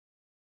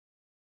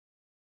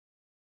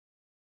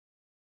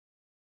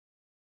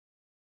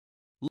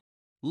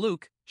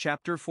Luke,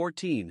 chapter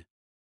 14.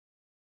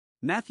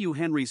 Matthew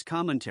Henry's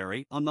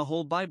Commentary on the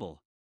Whole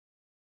Bible.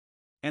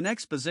 An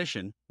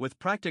exposition, with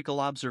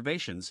practical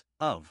observations,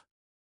 of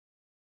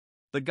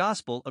the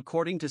Gospel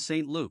according to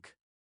St. Luke.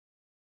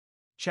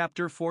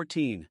 Chapter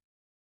 14.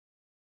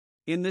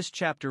 In this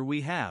chapter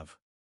we have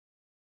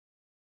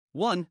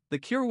 1. The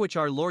cure which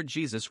our Lord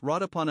Jesus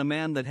wrought upon a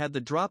man that had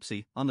the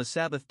dropsy on the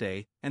Sabbath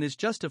day, and is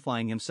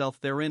justifying himself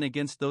therein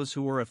against those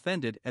who were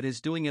offended at his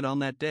doing it on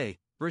that day,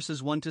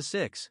 verses 1 to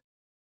 6.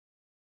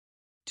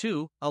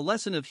 2. A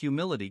lesson of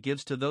humility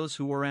gives to those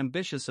who were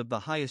ambitious of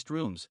the highest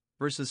rooms,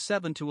 verses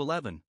 7 to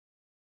 11.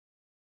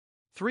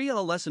 3. A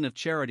lesson of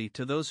charity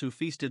to those who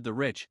feasted the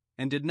rich,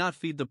 and did not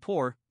feed the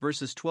poor,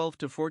 verses 12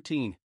 to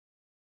 14.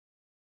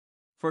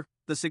 For,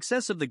 the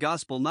success of the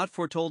gospel not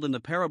foretold in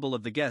the parable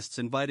of the guests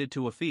invited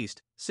to a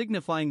feast,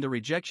 signifying the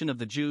rejection of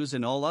the Jews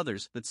and all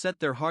others that set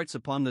their hearts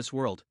upon this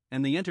world,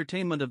 and the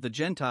entertainment of the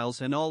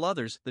Gentiles and all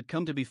others that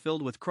come to be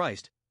filled with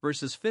Christ,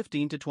 verses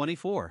 15 to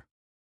 24.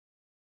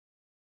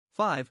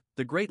 5.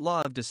 The great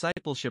law of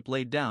discipleship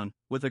laid down,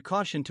 with a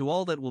caution to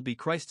all that will be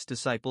Christ's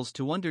disciples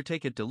to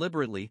undertake it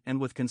deliberately and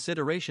with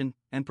consideration,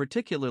 and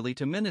particularly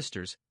to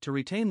ministers, to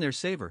retain their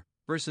savor,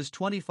 verses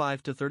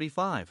 25 to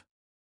 35.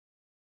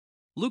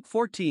 Luke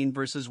 14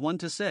 verses 1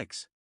 to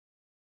 6.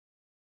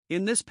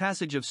 In this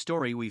passage of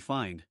story we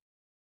find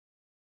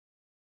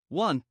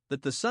 1.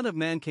 That the Son of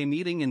Man came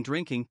eating and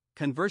drinking,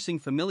 conversing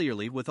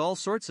familiarly with all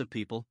sorts of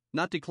people,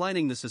 not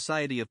declining the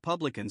society of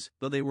publicans,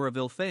 though they were of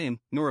ill fame,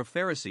 nor of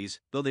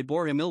Pharisees, though they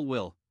bore him ill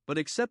will, but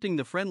accepting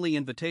the friendly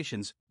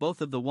invitations,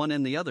 both of the one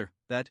and the other,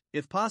 that,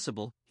 if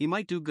possible, he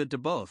might do good to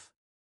both.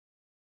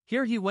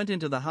 Here he went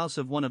into the house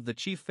of one of the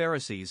chief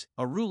Pharisees,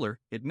 a ruler,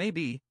 it may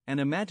be,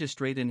 and a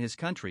magistrate in his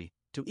country,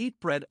 to eat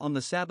bread on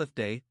the Sabbath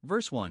day,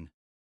 verse 1.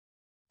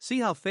 See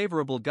how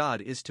favorable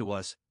God is to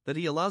us, that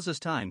he allows us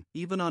time,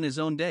 even on his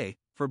own day,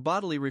 for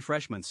bodily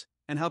refreshments,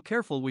 and how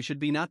careful we should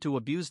be not to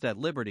abuse that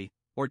liberty,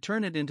 or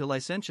turn it into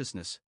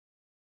licentiousness.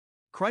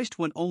 Christ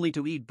went only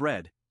to eat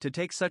bread, to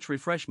take such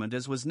refreshment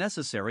as was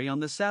necessary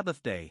on the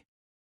Sabbath day.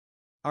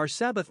 Our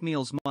Sabbath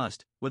meals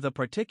must, with a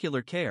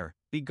particular care,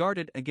 be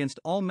guarded against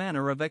all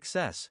manner of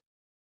excess.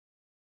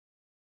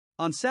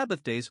 On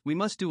Sabbath days we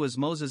must do as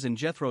Moses and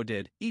Jethro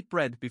did, eat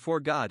bread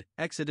before God,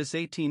 Exodus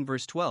 18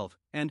 verse 12,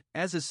 and,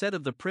 as is said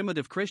of the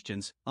primitive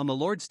Christians, on the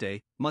Lord's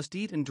day, must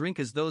eat and drink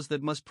as those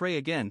that must pray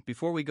again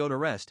before we go to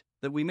rest,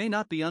 that we may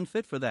not be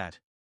unfit for that.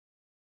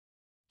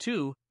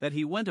 2. That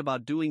he went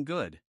about doing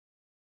good.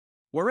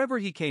 Wherever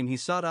he came he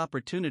sought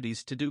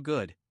opportunities to do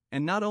good,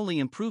 and not only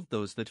improved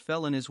those that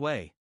fell in his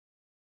way.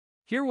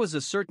 Here was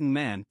a certain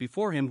man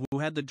before him who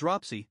had the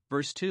dropsy,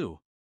 verse 2.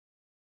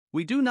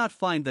 We do not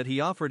find that he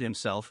offered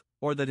himself,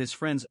 or that his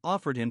friends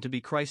offered him to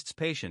be Christ's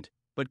patient,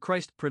 but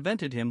Christ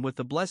prevented him with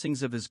the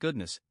blessings of his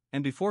goodness,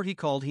 and before he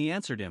called he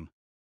answered him.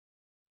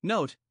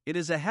 Note, it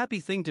is a happy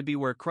thing to be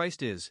where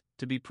Christ is,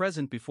 to be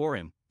present before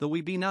him, though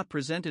we be not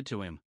presented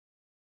to him.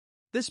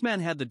 This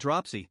man had the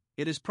dropsy,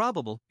 it is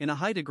probable, in a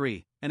high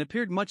degree, and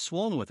appeared much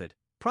swollen with it.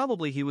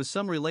 Probably he was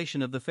some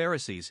relation of the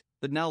Pharisees,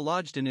 that now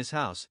lodged in his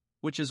house,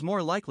 which is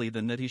more likely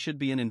than that he should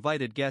be an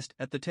invited guest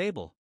at the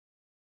table.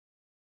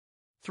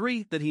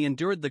 3. That he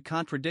endured the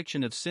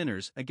contradiction of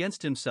sinners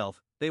against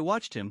himself, they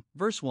watched him,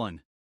 verse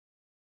 1.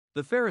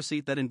 The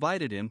Pharisee that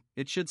invited him,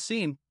 it should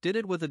seem, did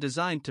it with a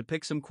design to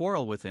pick some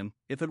quarrel with him.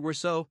 If it were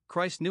so,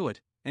 Christ knew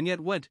it, and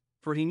yet went,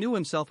 for he knew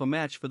himself a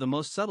match for the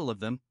most subtle of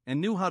them, and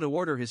knew how to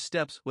order his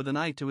steps with an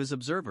eye to his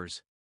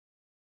observers.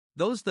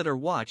 Those that are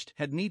watched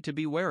had need to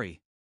be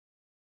wary.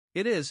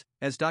 It is,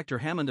 as Dr.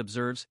 Hammond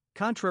observes,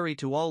 contrary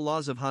to all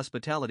laws of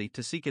hospitality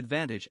to seek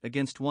advantage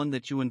against one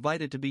that you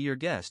invited to be your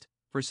guest,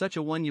 for such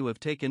a one you have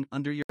taken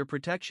under your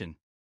protection.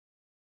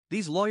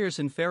 These lawyers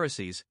and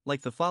Pharisees,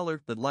 like the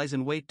fowler that lies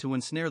in wait to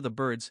ensnare the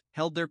birds,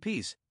 held their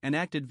peace, and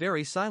acted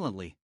very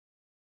silently.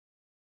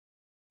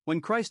 When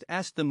Christ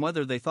asked them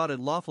whether they thought it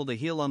lawful to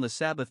heal on the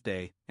Sabbath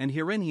day, and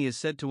herein he is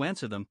said to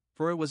answer them,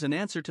 for it was an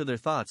answer to their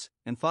thoughts,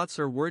 and thoughts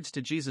are words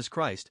to Jesus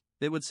Christ,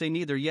 they would say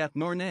neither yet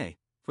nor nay,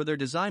 for their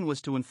design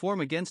was to inform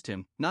against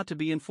him, not to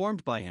be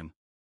informed by him.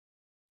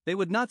 They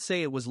would not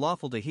say it was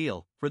lawful to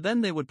heal, for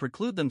then they would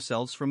preclude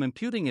themselves from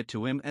imputing it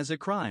to him as a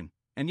crime,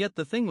 and yet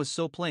the thing was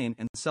so plain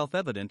and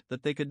self-evident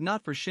that they could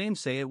not for shame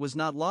say it was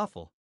not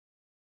lawful.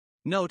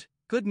 Note,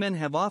 good men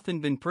have often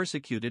been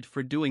persecuted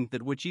for doing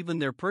that which even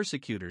their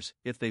persecutors,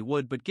 if they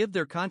would but give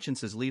their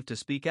consciences leave to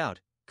speak out,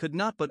 could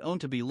not but own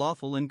to be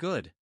lawful and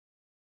good.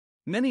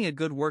 Many a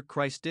good work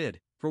Christ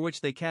did, for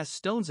which they cast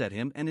stones at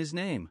him and his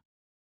name.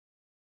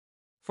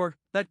 For,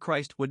 that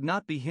Christ would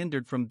not be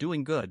hindered from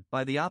doing good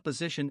by the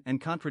opposition and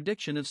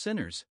contradiction of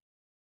sinners.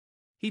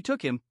 He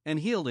took him, and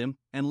healed him,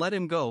 and let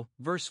him go,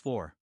 verse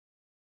 4.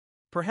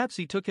 Perhaps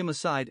he took him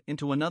aside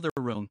into another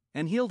room,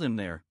 and healed him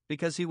there,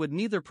 because he would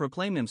neither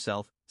proclaim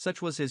himself,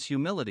 such was his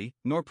humility,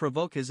 nor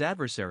provoke his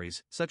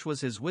adversaries, such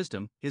was his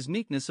wisdom, his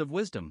meekness of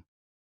wisdom.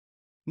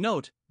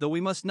 Note, though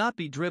we must not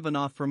be driven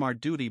off from our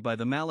duty by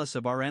the malice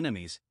of our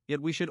enemies, yet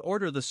we should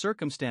order the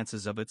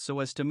circumstances of it so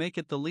as to make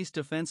it the least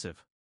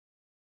offensive.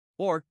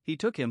 Or, he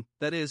took him,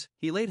 that is,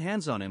 he laid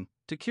hands on him,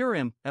 to cure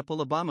him,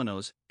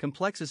 epilobomenos,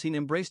 complexes he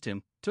embraced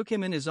him, took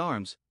him in his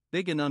arms,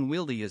 big and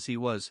unwieldy as he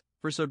was,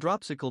 for so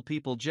dropsical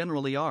people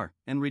generally are,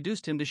 and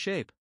reduced him to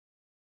shape.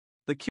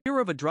 The cure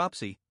of a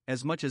dropsy,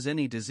 as much as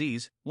any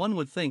disease, one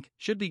would think,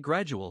 should be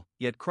gradual,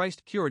 yet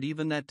Christ cured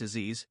even that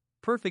disease,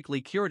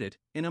 perfectly cured it,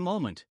 in a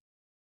moment.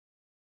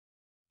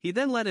 He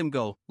then let him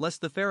go,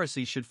 lest the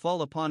Pharisees should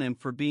fall upon him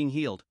for being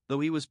healed, though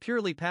he was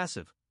purely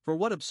passive, for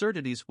what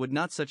absurdities would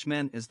not such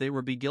men as they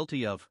were be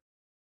guilty of?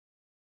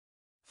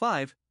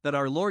 5. That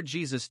our Lord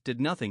Jesus did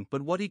nothing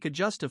but what he could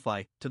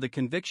justify, to the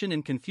conviction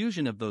and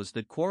confusion of those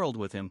that quarreled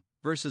with him,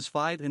 verses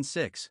 5 and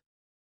 6.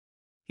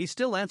 He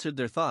still answered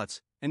their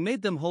thoughts, and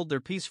made them hold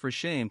their peace for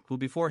shame, who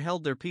before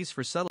held their peace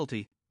for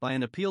subtlety, by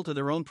an appeal to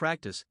their own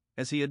practice,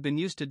 as he had been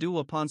used to do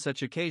upon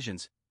such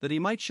occasions, that he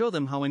might show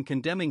them how in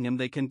condemning him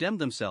they condemned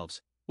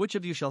themselves. Which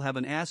of you shall have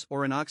an ass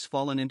or an ox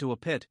fallen into a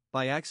pit,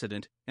 by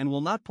accident, and will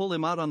not pull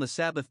him out on the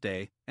Sabbath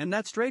day, and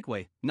that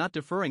straightway, not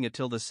deferring it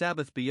till the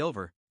Sabbath be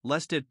over,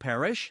 lest it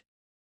perish?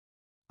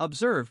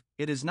 Observe,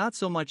 it is not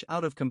so much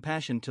out of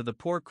compassion to the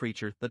poor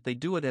creature that they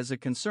do it as a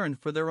concern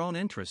for their own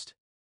interest.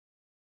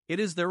 It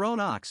is their own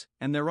ox,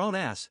 and their own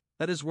ass,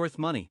 that is worth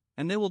money,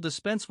 and they will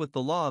dispense with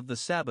the law of the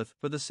Sabbath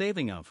for the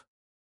saving of.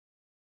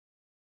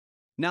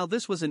 Now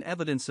this was an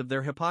evidence of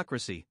their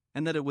hypocrisy,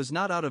 and that it was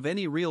not out of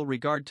any real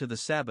regard to the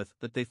Sabbath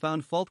that they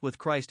found fault with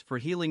Christ for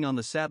healing on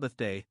the Sabbath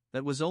day,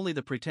 that was only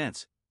the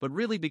pretense, but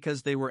really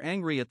because they were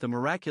angry at the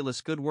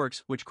miraculous good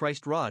works which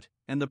Christ wrought,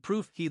 and the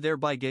proof he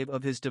thereby gave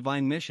of his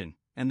divine mission,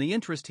 and the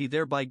interest he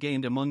thereby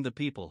gained among the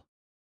people.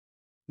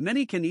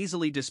 Many can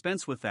easily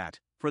dispense with that,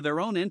 for their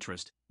own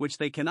interest, which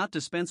they cannot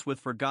dispense with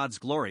for God's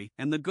glory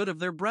and the good of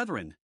their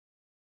brethren.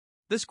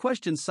 This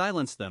question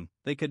silenced them,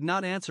 they could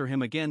not answer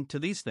him again to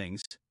these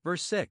things.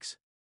 Verse 6.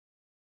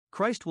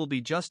 Christ will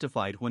be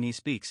justified when he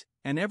speaks,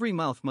 and every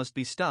mouth must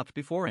be stopped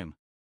before him.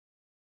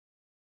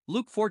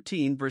 Luke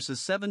 14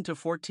 verses 7 to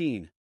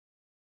 14.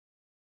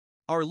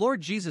 Our Lord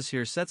Jesus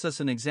here sets us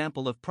an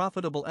example of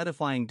profitable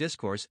edifying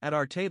discourse at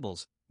our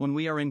tables, when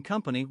we are in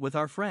company with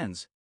our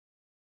friends.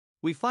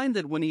 We find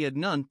that when he had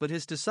none but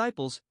his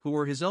disciples, who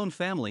were his own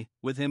family,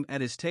 with him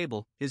at his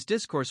table, his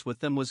discourse with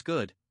them was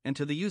good, and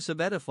to the use of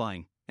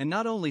edifying, and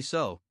not only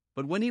so,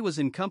 but when he was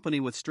in company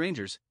with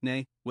strangers,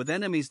 nay, with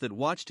enemies that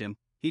watched him,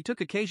 he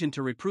took occasion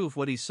to reprove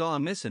what he saw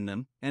amiss in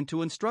them, and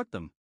to instruct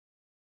them.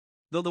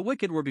 Though the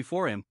wicked were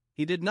before him,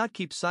 he did not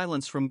keep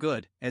silence from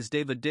good, as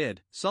David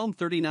did, Psalm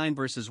 39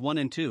 verses 1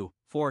 and 2,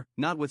 for,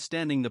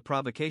 notwithstanding the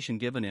provocation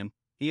given him,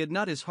 he had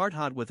not his heart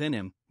hot within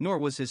him, nor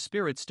was his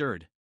spirit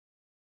stirred.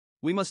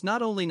 We must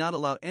not only not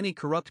allow any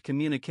corrupt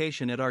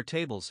communication at our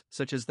tables,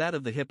 such as that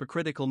of the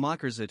hypocritical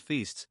mockers at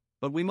feasts,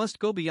 but we must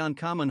go beyond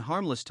common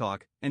harmless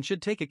talk, and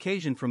should take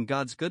occasion from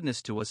God's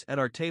goodness to us at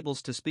our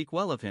tables to speak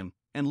well of him,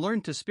 and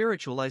learn to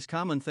spiritualize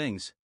common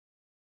things.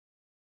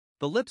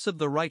 The lips of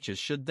the righteous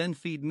should then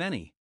feed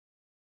many.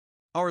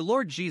 Our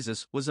Lord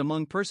Jesus was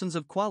among persons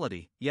of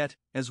quality, yet,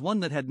 as one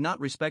that had not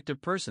respect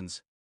of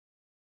persons.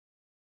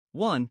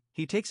 1.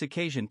 He takes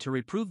occasion to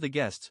reprove the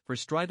guests for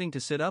striving to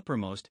sit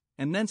uppermost,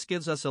 and thence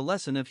gives us a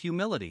lesson of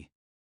humility.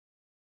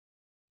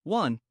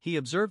 1. He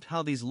observed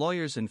how these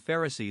lawyers and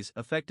Pharisees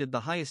affected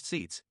the highest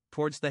seats,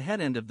 towards the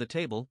head end of the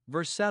table,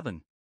 verse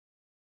 7.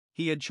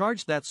 He had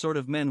charged that sort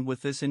of men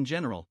with this in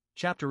general,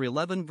 chapter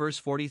 11 verse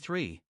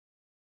 43.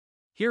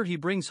 Here he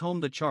brings home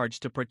the charge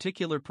to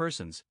particular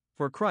persons,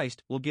 for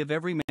Christ will give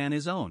every man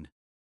his own.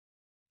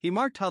 He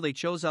marked how they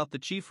chose out the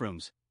chief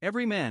rooms,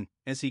 every man,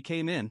 as he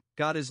came in,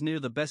 got as near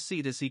the best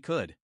seat as he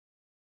could.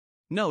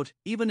 Note,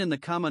 even in the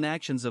common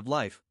actions of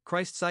life,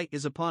 Christ's sight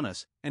is upon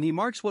us, and he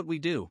marks what we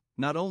do,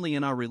 not only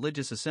in our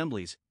religious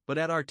assemblies, but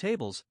at our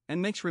tables,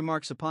 and makes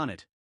remarks upon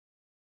it.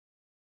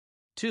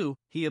 2.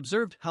 He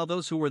observed how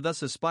those who were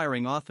thus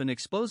aspiring often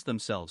exposed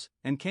themselves,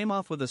 and came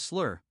off with a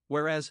slur,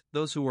 whereas,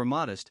 those who were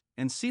modest,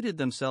 and seated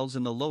themselves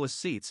in the lowest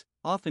seats,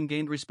 often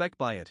gained respect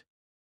by it.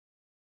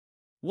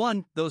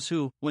 1. Those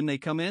who, when they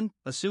come in,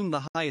 assume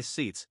the highest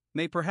seats,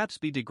 may perhaps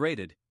be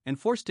degraded, and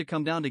forced to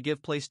come down to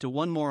give place to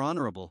one more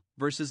honorable,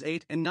 verses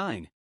 8 and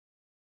 9.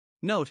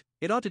 Note,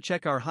 it ought to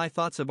check our high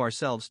thoughts of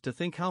ourselves to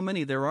think how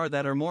many there are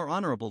that are more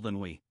honorable than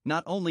we,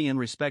 not only in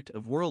respect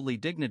of worldly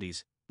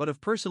dignities, but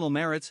of personal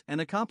merits and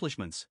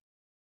accomplishments.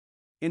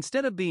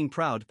 Instead of being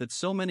proud that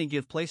so many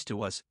give place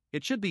to us,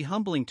 it should be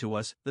humbling to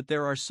us that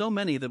there are so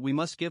many that we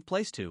must give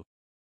place to.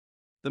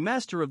 The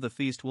master of the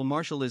feast will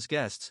marshal his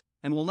guests,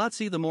 and will not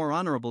see the more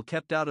honorable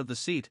kept out of the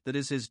seat that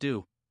is his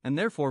due, and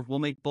therefore will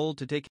make bold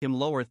to take him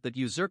lower that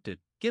usurped it.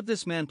 Give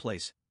this man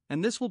place,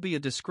 and this will be a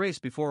disgrace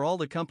before all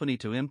the company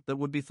to him that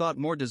would be thought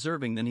more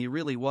deserving than he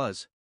really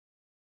was.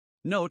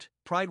 Note,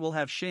 pride will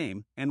have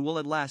shame, and will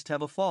at last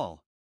have a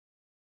fall.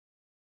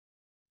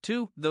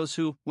 2. Those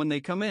who, when they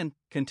come in,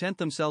 content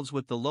themselves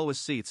with the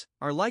lowest seats,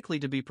 are likely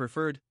to be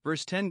preferred.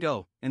 Verse 10.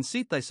 Go, and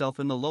seat thyself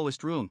in the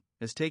lowest room,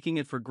 as taking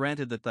it for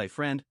granted that thy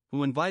friend,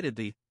 who invited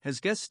thee,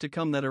 has guests to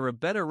come that are of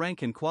better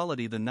rank and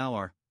quality than thou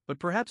art, but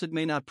perhaps it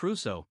may not prove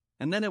so,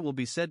 and then it will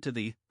be said to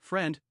thee,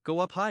 Friend, go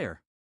up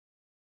higher.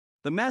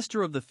 The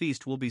master of the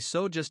feast will be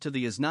so just to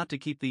thee as not to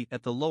keep thee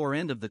at the lower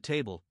end of the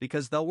table,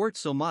 because thou wert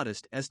so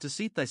modest as to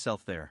seat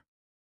thyself there.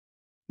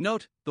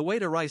 Note, the way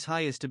to rise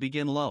high is to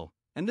begin low,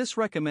 and this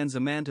recommends a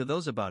man to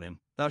those about him.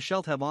 Thou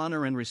shalt have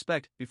honor and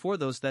respect before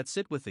those that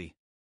sit with thee.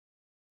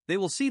 They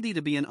will see thee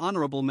to be an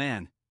honorable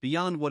man,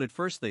 beyond what at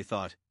first they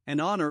thought,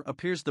 and honor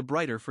appears the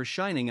brighter for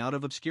shining out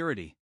of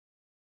obscurity.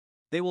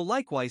 They will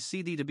likewise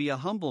see thee to be a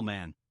humble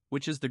man,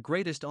 which is the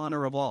greatest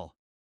honor of all.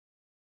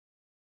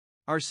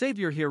 Our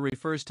Savior here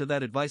refers to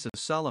that advice of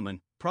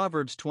Solomon,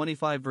 Proverbs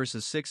 25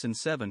 verses 6 and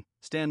 7,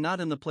 Stand not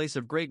in the place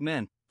of great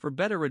men, for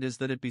better it is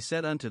that it be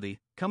said unto thee,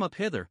 Come up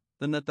hither,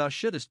 than that thou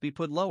shouldest be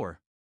put lower.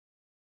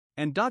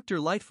 And Dr.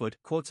 Lightfoot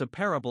quotes a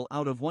parable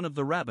out of one of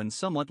the rabbins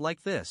somewhat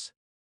like this.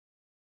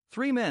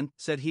 3 men,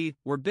 said he,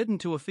 were bidden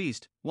to a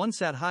feast. One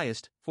sat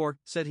highest, for,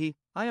 said he,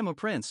 I am a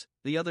prince,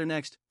 the other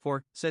next,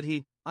 for, said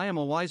he, I am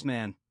a wise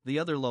man, the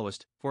other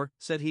lowest, for,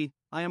 said he,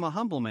 I am a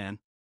humble man.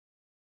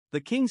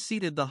 The king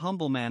seated the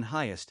humble man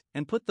highest,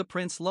 and put the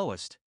prince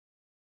lowest.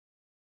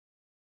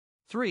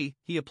 3.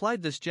 He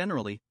applied this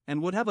generally,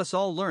 and would have us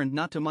all learn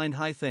not to mind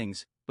high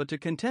things, but to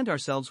content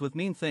ourselves with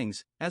mean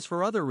things, as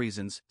for other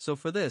reasons, so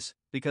for this,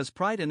 because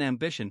pride and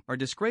ambition are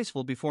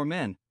disgraceful before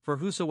men, for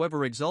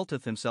whosoever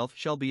exalteth himself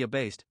shall be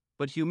abased,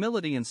 but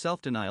humility and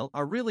self-denial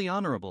are really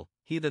honorable.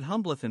 He that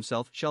humbleth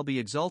himself shall be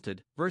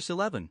exalted. Verse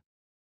 11.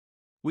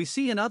 We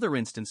see in other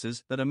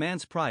instances that a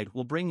man's pride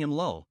will bring him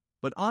low,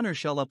 but honor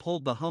shall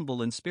uphold the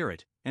humble in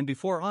spirit, and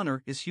before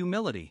honor is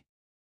humility.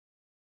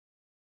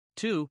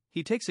 2.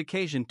 He takes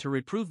occasion to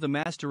reprove the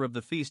master of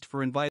the feast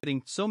for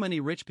inviting so many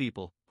rich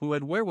people, who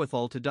had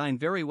wherewithal to dine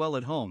very well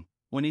at home,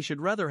 when he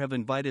should rather have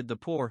invited the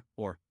poor,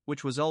 or,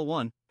 which was all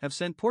one, have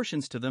sent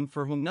portions to them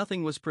for whom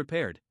nothing was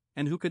prepared,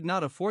 and who could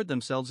not afford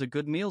themselves a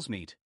good meal's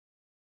meat.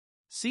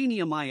 See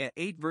Nehemiah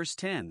 8 verse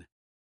 10.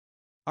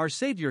 Our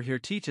Savior here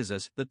teaches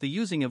us that the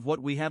using of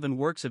what we have in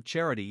works of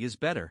charity is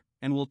better,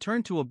 and will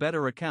turn to a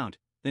better account,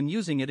 than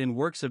using it in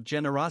works of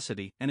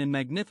generosity and in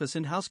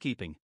magnificent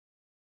housekeeping.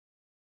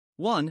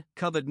 1.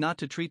 Covet not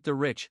to treat the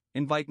rich,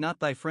 invite not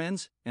thy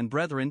friends, and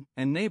brethren,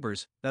 and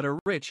neighbors, that are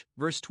rich.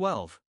 Verse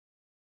 12.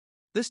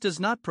 This does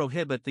not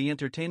prohibit the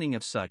entertaining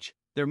of such,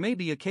 there may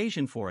be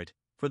occasion for it,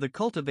 for the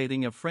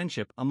cultivating of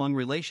friendship among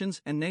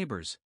relations and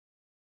neighbors.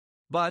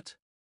 But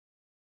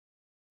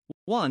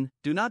 1.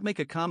 Do not make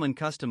a common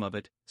custom of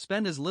it,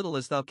 spend as little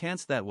as thou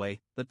canst that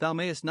way, that thou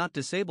mayest not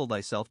disable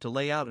thyself to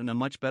lay out in a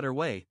much better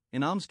way,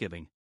 in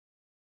almsgiving.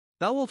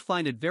 Thou wilt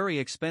find it very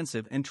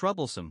expensive and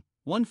troublesome.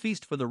 One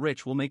feast for the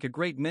rich will make a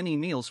great many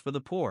meals for the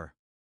poor.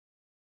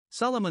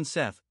 Solomon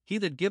saith, He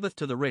that giveth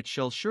to the rich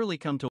shall surely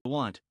come to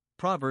want.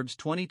 Proverbs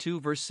 22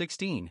 verse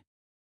 16.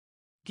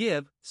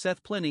 Give,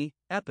 saith Pliny,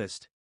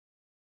 epist,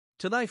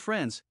 to thy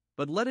friends,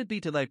 but let it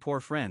be to thy poor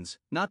friends,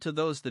 not to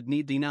those that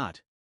need thee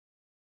not.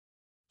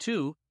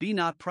 2. Be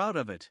not proud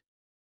of it.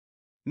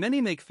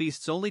 Many make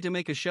feasts only to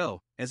make a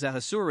show, as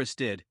Ahasuerus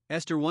did,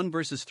 Esther 1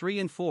 verses 3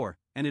 and 4,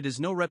 and it is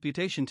no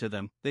reputation to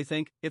them, they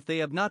think, if they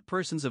have not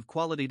persons of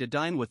quality to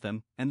dine with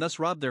them, and thus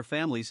rob their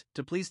families,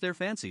 to please their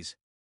fancies.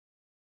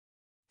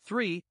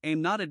 3.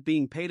 Aim not at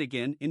being paid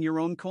again in your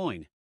own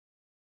coin.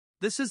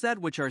 This is that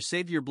which our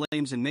Savior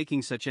blames in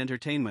making such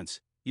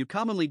entertainments. You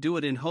commonly do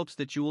it in hopes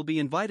that you will be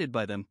invited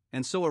by them,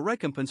 and so a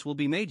recompense will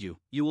be made you.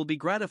 You will be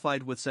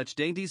gratified with such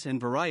dainties and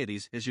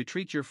varieties as you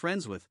treat your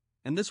friends with,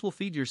 and this will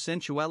feed your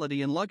sensuality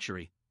and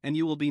luxury, and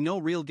you will be no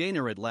real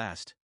gainer at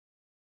last.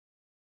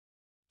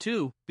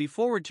 2. Be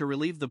forward to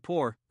relieve the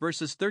poor,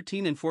 verses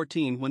 13 and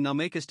 14. When thou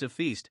makest a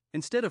feast,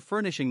 instead of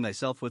furnishing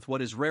thyself with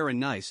what is rare and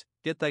nice,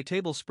 get thy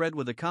table spread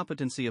with a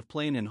competency of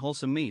plain and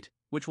wholesome meat,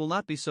 which will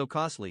not be so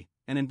costly,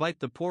 and invite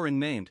the poor and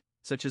maimed,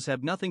 such as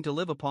have nothing to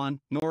live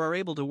upon, nor are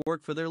able to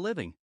work for their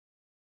living.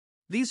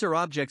 These are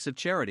objects of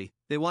charity,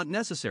 they want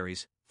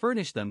necessaries,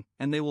 furnish them,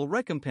 and they will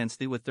recompense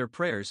thee with their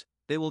prayers,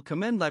 they will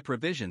commend thy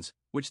provisions,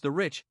 which the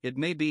rich, it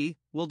may be,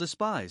 will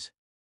despise.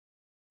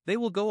 They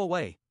will go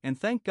away, and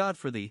thank God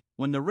for thee,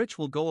 when the rich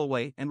will go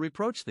away and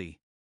reproach thee.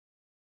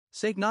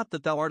 Say not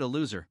that thou art a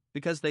loser,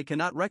 because they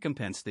cannot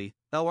recompense thee,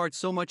 thou art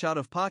so much out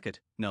of pocket.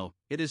 No,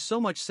 it is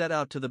so much set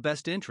out to the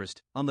best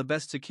interest, on the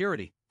best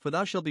security, for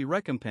thou shalt be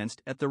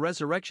recompensed at the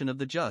resurrection of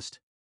the just.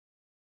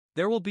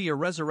 There will be a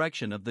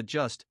resurrection of the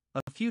just,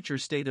 a future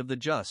state of the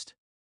just.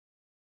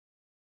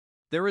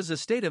 There is a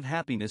state of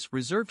happiness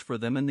reserved for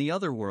them in the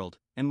other world,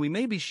 and we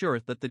may be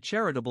sure that the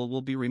charitable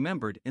will be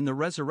remembered in the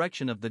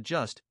resurrection of the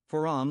just,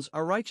 for alms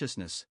are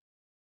righteousness.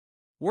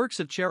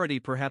 Works of charity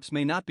perhaps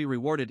may not be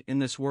rewarded in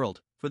this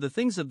world, for the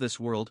things of this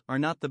world are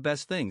not the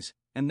best things,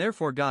 and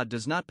therefore God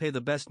does not pay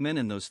the best men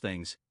in those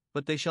things,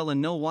 but they shall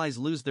in no wise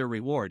lose their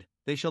reward,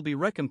 they shall be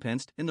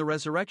recompensed in the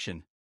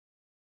resurrection.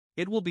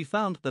 It will be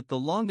found that the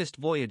longest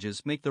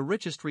voyages make the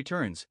richest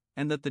returns,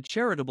 and that the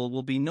charitable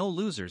will be no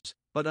losers,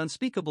 but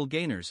unspeakable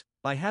gainers,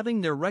 by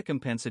having their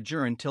recompense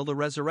adjourned till the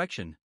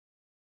resurrection.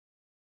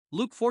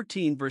 Luke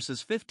 14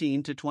 verses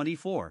 15 to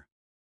 24.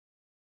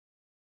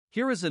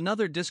 Here is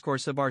another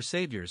discourse of our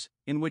Savior's,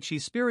 in which he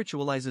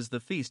spiritualizes the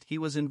feast he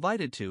was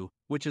invited to,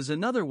 which is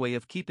another way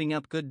of keeping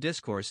up good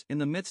discourse in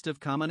the midst of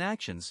common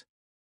actions.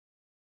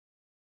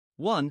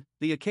 1.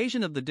 The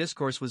occasion of the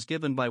discourse was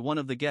given by one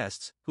of the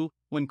guests, who,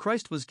 when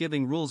Christ was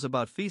giving rules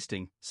about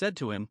feasting, said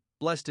to him,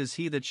 "Blessed is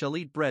he that shall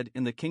eat bread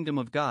in the kingdom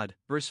of God,"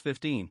 verse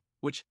 15,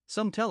 which,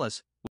 some tell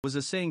us, was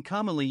a saying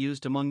commonly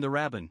used among the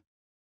rabbin.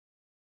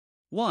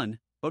 1.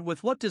 But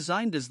with what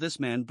design does this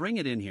man bring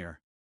it in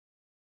here?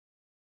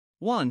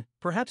 1.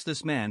 Perhaps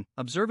this man,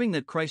 observing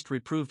that Christ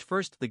reproved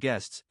first the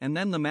guests and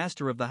then the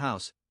master of the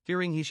house,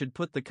 fearing he should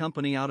put the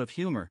company out of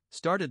humor,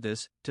 started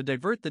this, to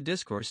divert the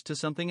discourse to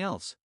something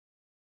else.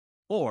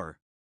 Or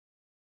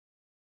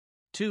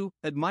 2.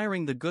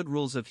 Admiring the good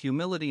rules of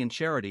humility and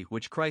charity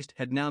which Christ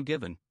had now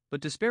given,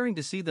 but despairing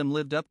to see them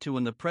lived up to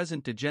in the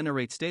present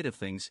degenerate state of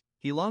things,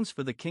 he longs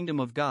for the kingdom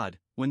of God,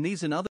 when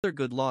these and other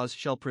good laws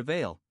shall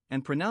prevail,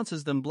 and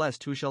pronounces them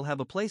blessed who shall have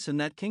a place in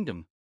that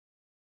kingdom.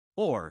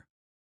 Or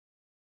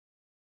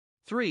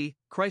 3.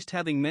 Christ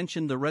having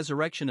mentioned the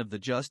resurrection of the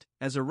just,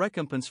 as a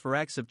recompense for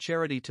acts of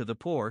charity to the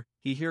poor,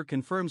 he here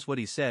confirms what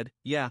he said,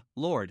 "Yea,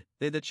 Lord,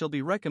 they that shall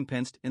be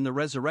recompensed in the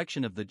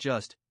resurrection of the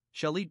just,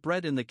 shall eat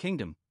bread in the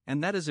kingdom,"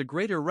 and that is a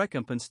greater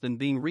recompense than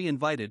being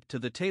re-invited to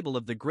the table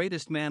of the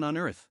greatest man on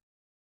earth.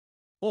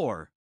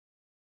 Or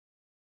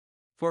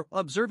 4.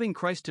 Observing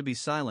Christ to be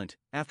silent,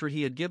 after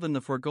he had given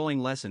the foregoing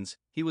lessons,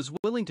 he was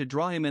willing to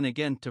draw him in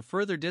again to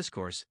further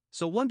discourse,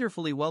 so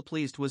wonderfully well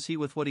pleased was he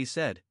with what he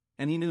said,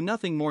 and he knew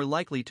nothing more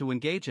likely to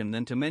engage him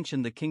than to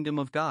mention the kingdom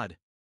of God.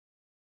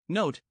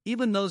 Note,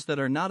 even those that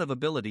are not of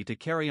ability to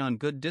carry on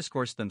good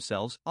discourse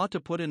themselves ought to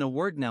put in a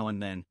word now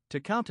and then, to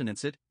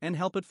countenance it, and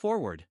help it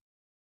forward.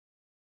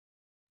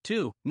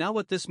 2. Now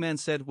what this man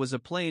said was a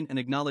plain and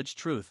acknowledged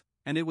truth,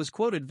 and it was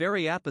quoted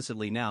very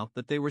appositely now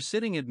that they were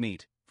sitting at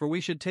meat, for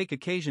we should take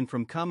occasion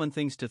from common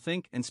things to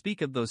think and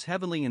speak of those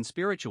heavenly and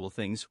spiritual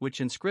things which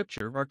in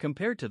Scripture are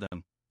compared to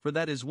them, for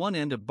that is one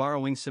end of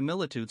borrowing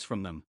similitudes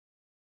from them.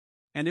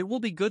 And it will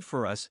be good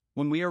for us,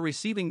 when we are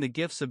receiving the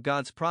gifts of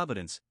God's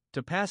providence,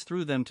 to pass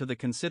through them to the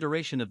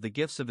consideration of the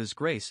gifts of His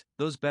grace,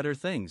 those better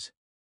things.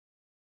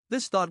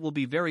 This thought will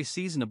be very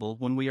seasonable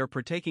when we are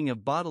partaking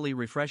of bodily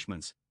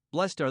refreshments.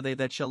 Blessed are they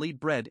that shall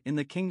eat bread in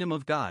the kingdom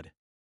of God.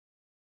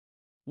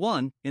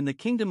 1. In the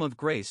kingdom of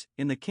grace,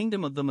 in the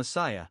kingdom of the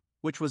Messiah,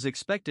 which was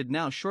expected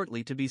now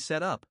shortly to be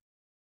set up.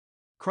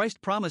 Christ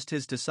promised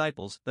His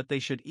disciples that they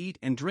should eat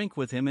and drink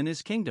with Him in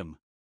His kingdom.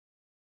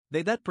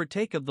 They that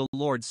partake of the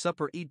Lord's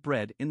Supper eat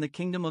bread in the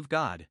kingdom of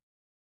God.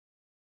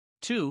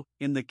 2.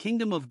 In the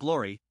kingdom of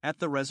glory, at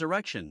the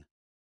resurrection.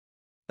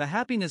 The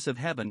happiness of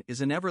heaven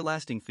is an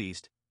everlasting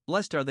feast.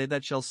 Blessed are they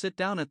that shall sit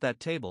down at that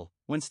table,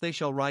 whence they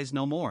shall rise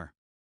no more.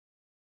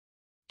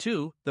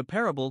 2. The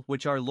parable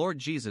which our Lord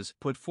Jesus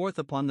put forth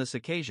upon this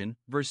occasion,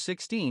 verse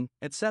 16,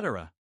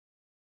 etc.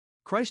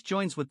 Christ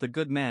joins with the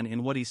good man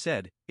in what he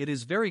said, "It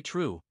is very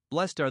true,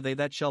 blessed are they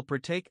that shall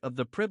partake of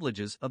the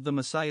privileges of the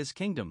Messiah's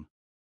kingdom."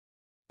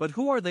 But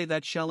who are they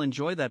that shall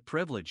enjoy that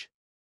privilege?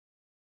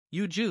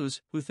 You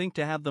Jews, who think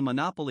to have the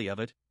monopoly of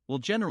it, will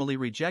generally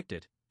reject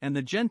it, and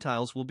the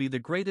Gentiles will be the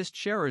greatest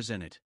sharers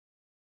in it.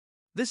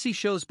 This he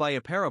shows by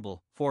a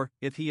parable, for,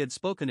 if he had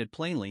spoken it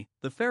plainly,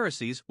 the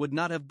Pharisees would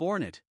not have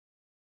borne it.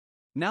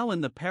 Now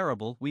in the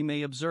parable we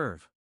may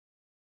observe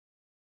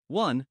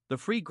 1. The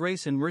free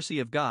grace and mercy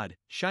of God,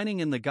 shining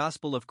in the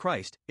gospel of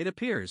Christ, it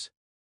appears.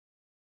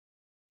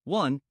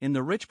 1. In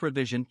the rich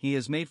provision He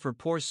has made for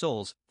poor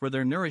souls, for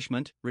their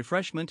nourishment,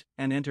 refreshment,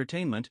 and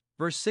entertainment.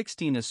 Verse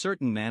 16. A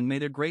certain man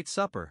made a great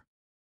supper.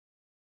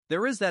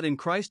 There is that in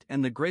Christ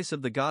and the grace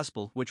of the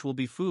gospel which will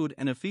be food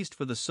and a feast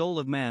for the soul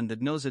of man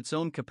that knows its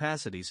own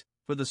capacities,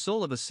 for the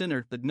soul of a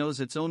sinner that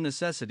knows its own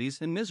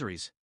necessities and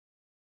miseries.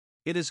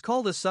 It is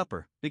called a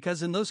supper,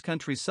 because in those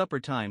countries supper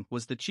time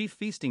was the chief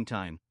feasting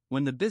time,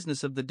 when the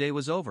business of the day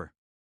was over.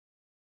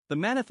 The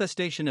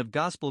manifestation of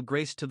gospel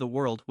grace to the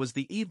world was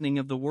the evening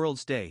of the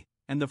world's day,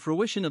 and the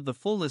fruition of the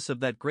fullness of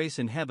that grace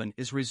in heaven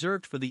is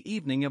reserved for the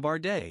evening of our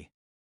day.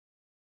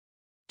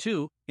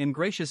 2. In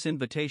gracious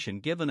invitation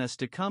given us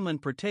to come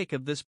and partake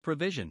of this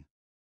provision.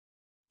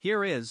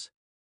 Here is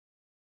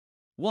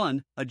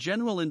 1. A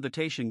general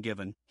invitation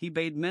given, He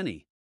bade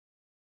many.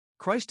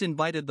 Christ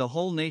invited the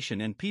whole nation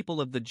and people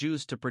of the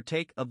Jews to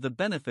partake of the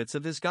benefits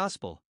of His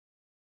gospel.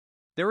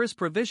 There is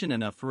provision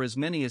enough for as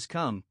many as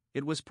come.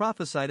 It was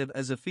prophesied of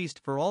as a feast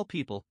for all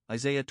people,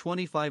 Isaiah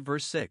 25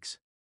 verse 6.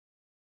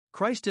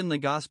 Christ in the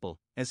gospel,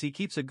 as He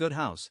keeps a good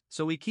house,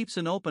 so He keeps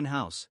an open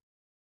house.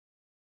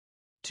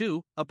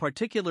 2. A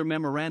particular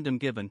memorandum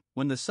given,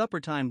 when the supper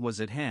time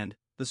was at hand,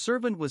 the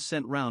servant was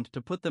sent round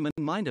to put them in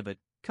mind of it.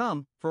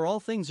 Come, for all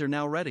things are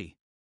now ready.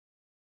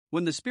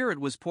 When the Spirit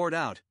was poured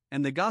out,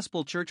 and the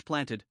gospel church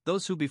planted,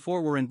 those who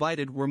before were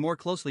invited were more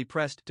closely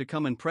pressed to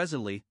come, and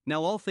presently,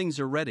 now all things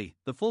are ready,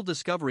 the full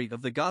discovery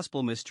of the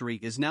gospel mystery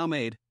is now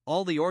made,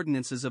 all the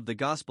ordinances of the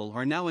gospel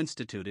are now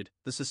instituted,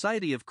 the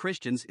society of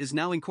Christians is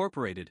now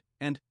incorporated,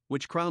 and,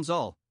 which crowns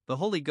all, the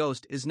Holy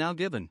Ghost is now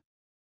given.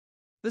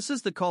 This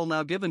is the call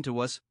now given to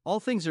us. All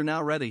things are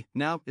now ready.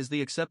 Now is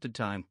the accepted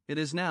time. It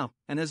is now,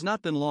 and has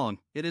not been long.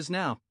 It is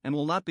now, and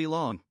will not be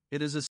long.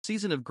 it is a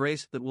season of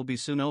grace that will be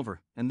soon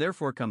over, and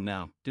therefore come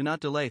now, do not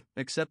delay,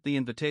 accept the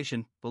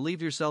invitation,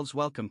 believe yourselves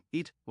welcome,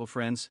 eat, O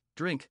friends,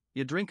 drink,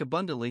 ye drink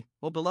abundantly,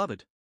 O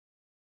beloved.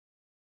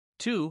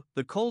 2.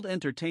 The cold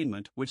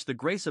entertainment which the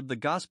grace of the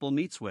gospel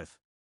meets with.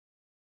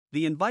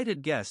 The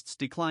invited guests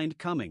declined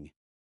coming.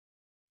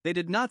 They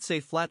did not say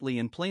flatly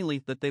and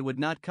plainly that they would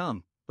not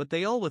come, but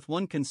they all with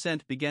one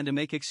consent began to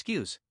make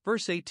excuse.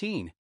 Verse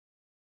 18.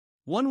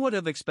 One would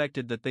have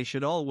expected that they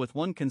should all with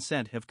one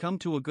consent have come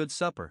to a good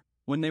supper,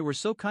 when they were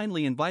so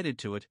kindly invited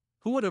to it.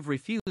 Who would have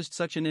refused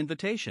such an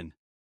invitation?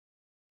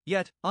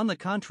 Yet, on the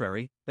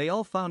contrary, they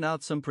all found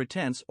out some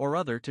pretense or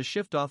other to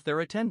shift off their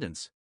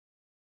attendance.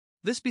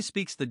 This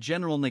bespeaks the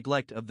general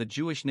neglect of the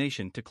Jewish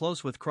nation to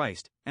close with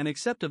Christ, and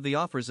accept of the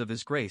offers of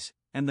His grace,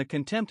 and the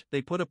contempt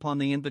they put upon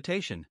the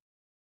invitation.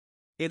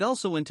 It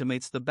also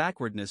intimates the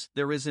backwardness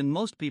there is in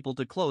most people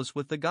to close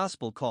with the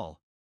gospel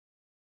call.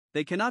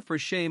 They cannot for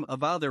shame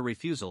avow their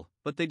refusal,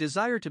 but they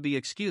desire to be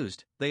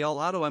excused. They all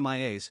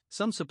automias,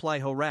 some supply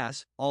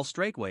harass, all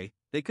straightway,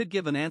 they could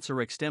give an answer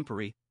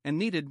extempore, and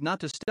needed not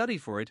to study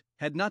for it,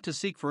 had not to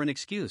seek for an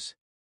excuse.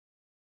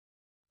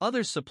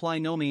 Others supply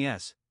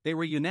nomies, they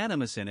were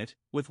unanimous in it,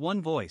 with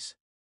one voice.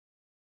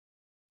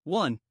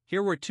 1.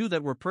 Here were two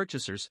that were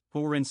purchasers,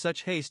 who were in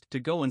such haste to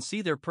go and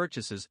see their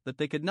purchases that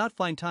they could not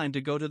find time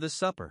to go to this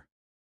supper.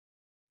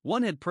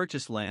 One had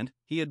purchased land,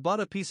 he had bought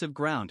a piece of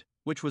ground,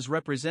 which was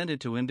represented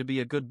to him to be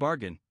a good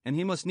bargain, and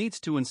he must needs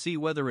to and see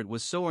whether it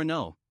was so or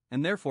no,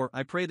 and therefore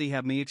I pray thee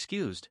have me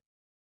excused.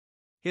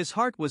 His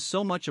heart was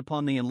so much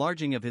upon the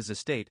enlarging of his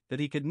estate that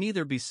he could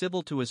neither be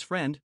civil to his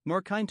friend,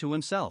 nor kind to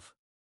himself.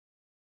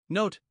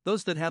 Note,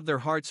 those that have their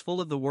hearts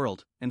full of the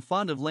world, and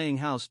fond of laying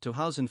house to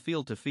house and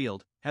field to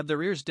field, have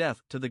their ears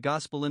deaf to the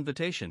gospel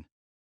invitation.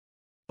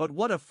 But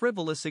what a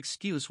frivolous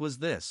excuse was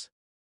this!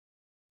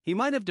 He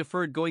might have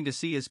deferred going to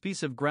see his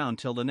piece of ground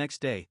till the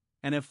next day,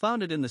 and have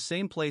found it in the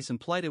same place and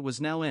plight it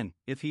was now in,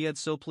 if he had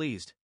so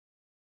pleased.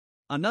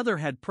 Another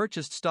had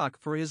purchased stock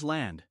for his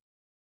land.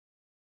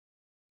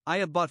 I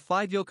have bought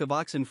 5 yoke of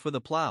oxen for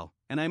the plough,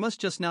 and I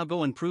must just now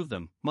go and prove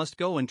them, must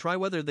go and try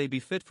whether they be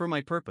fit for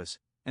my purpose,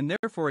 and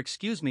therefore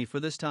excuse me for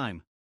this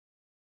time.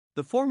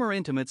 The former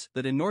intimates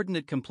that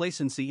inordinate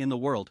complacency in the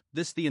world,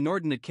 this the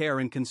inordinate care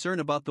and concern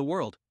about the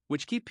world,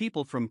 which keep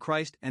people from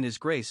Christ and His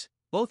grace,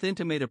 both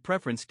intimate a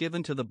preference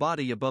given to the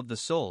body above the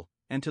soul,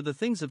 and to the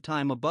things of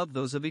time above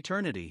those of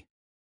eternity.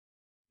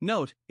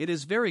 Note, it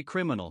is very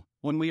criminal,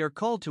 when we are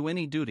called to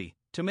any duty,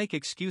 to make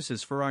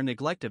excuses for our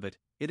neglect of it.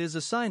 It is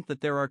a sign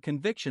that there are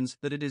convictions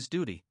that it is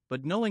duty,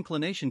 but no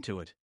inclination to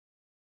it.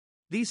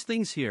 These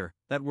things here,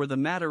 that were the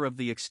matter of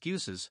the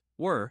excuses,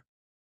 were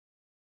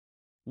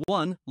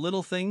 1.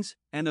 Little things,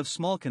 and of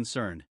small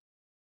concern.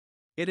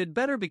 It had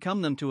better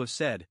become them to have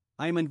said,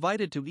 I am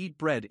invited to eat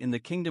bread in the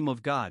kingdom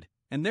of God,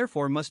 and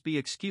therefore must be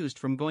excused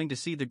from going to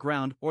see the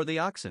ground or the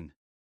oxen.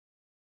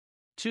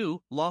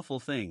 2. Lawful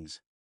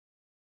things.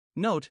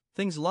 Note,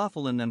 things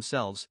lawful in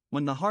themselves,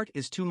 when the heart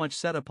is too much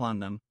set upon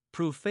them,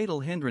 prove fatal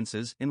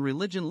hindrances in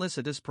religion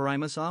licitus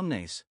primus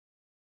omnes.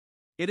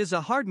 It is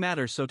a hard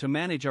matter so to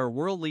manage our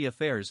worldly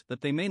affairs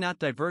that they may not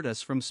divert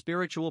us from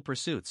spiritual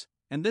pursuits,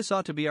 and this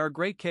ought to be our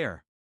great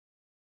care.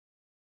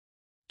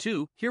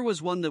 2. Here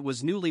was one that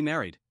was newly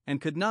married,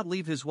 and could not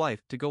leave his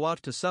wife to go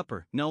out to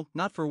supper, no,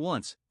 not for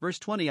once. Verse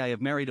 20. I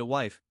have married a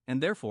wife,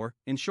 and therefore,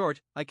 in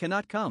short, I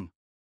cannot come.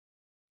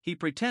 He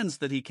pretends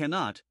that he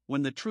cannot,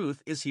 when the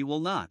truth is he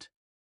will not.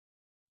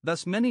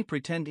 Thus many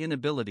pretend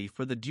inability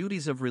for the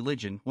duties of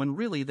religion when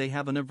really they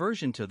have an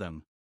aversion to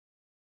them.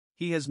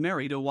 He has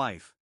married a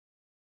wife.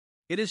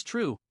 It is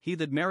true, he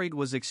that married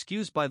was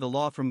excused by the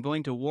law from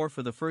going to war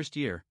for the first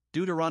year,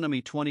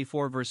 Deuteronomy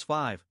 24 verse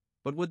 5,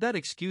 but would that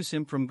excuse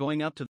him from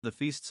going up to the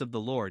feasts of the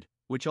Lord,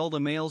 which all the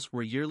males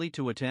were yearly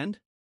to attend?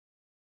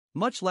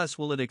 Much less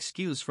will it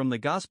excuse from the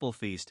gospel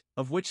feast,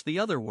 of which the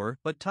other were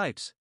but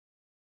types.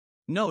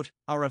 Note,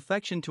 our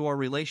affection to our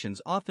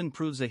relations often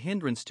proves a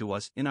hindrance to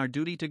us in our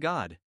duty to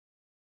God.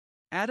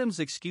 Adam's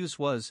excuse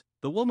was,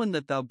 the woman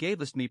that thou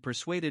gavest me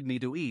persuaded me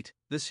to eat.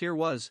 This here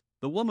was,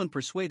 the woman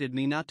persuaded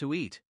me not to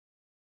eat.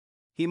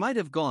 He might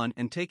have gone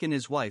and taken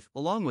his wife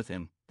along with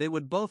him, they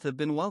would both have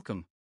been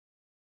welcome.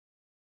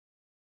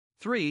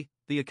 3.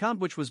 The account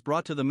which was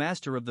brought to the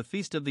master of the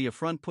feast of the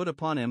affront put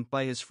upon him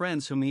by his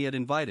friends whom he had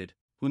invited,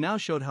 who now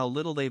showed how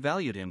little they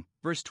valued him.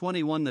 Verse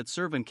 21. That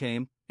servant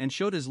came, and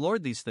showed his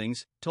lord these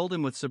things, told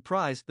him with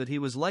surprise that he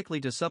was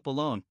likely to sup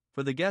alone,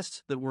 for the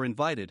guests that were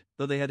invited,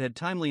 though they had had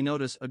timely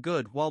notice a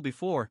good while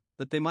before,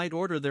 that they might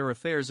order their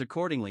affairs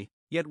accordingly,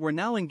 yet were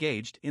now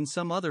engaged in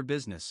some other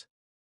business.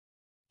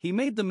 He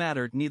made the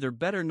matter neither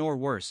better nor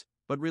worse,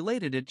 but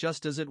related it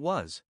just as it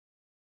was.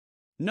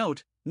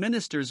 Note,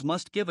 ministers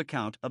must give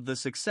account of the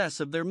success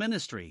of their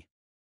ministry.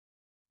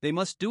 They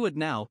must do it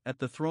now at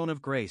the throne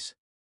of grace.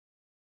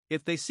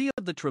 If they see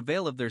of the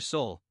travail of their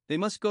soul, they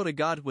must go to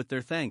God with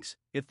their thanks.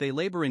 If they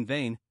labor in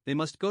vain, they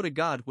must go to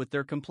God with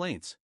their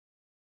complaints.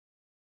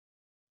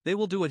 They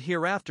will do it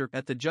hereafter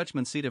at the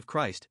judgment seat of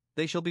Christ.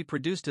 They shall be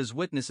produced as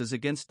witnesses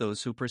against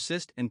those who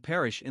persist and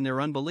perish in their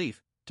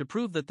unbelief, to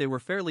prove that they were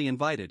fairly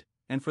invited,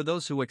 and for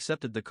those who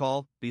accepted the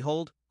call,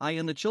 behold, I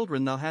and the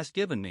children thou hast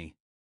given me.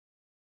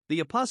 The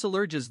apostle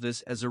urges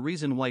this as a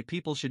reason why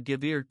people should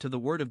give ear to the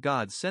word of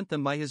God sent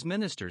them by his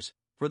ministers,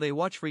 for they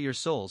watch for your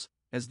souls,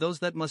 as those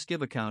that must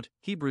give account.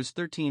 Hebrews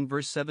 13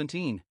 verse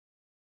 17.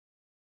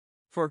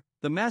 For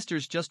the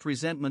master's just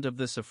resentment of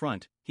this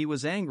affront, he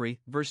was angry,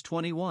 verse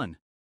 21.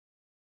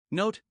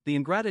 Note the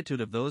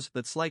ingratitude of those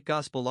that slight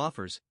gospel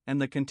offers,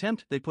 and the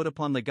contempt they put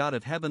upon the God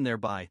of heaven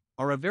thereby,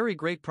 are a very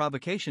great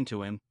provocation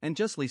to him, and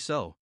justly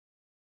so.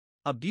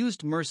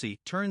 Abused mercy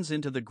turns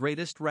into the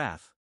greatest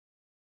wrath.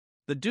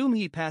 The doom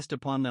he passed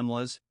upon them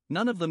was,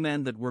 none of the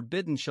men that were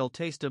bidden shall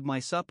taste of my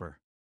supper.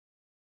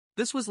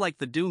 This was like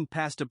the doom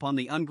passed upon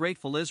the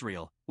ungrateful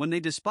Israel, when they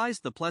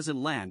despised the pleasant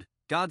land.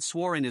 God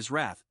swore in his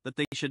wrath that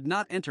they should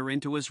not enter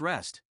into his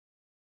rest.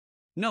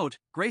 Note,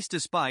 grace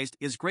despised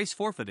is grace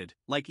forfeited,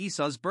 like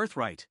Esau's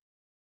birthright.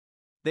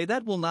 They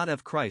that will not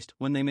have Christ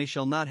when they may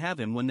shall not have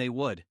him when they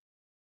would.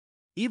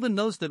 Even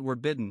those that were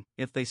bidden,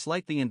 if they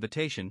slight the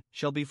invitation,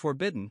 shall be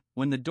forbidden.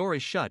 When the door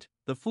is shut,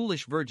 the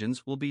foolish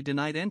virgins will be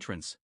denied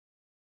entrance.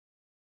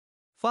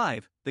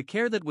 5. The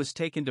care that was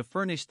taken to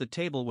furnish the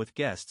table with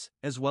guests,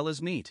 as well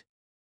as meat.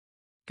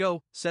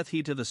 Go, saith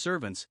he to the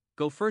servants,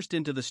 go first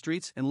into the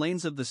streets and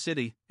lanes of the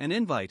city, and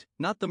invite,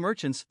 not the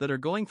merchants that are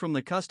going from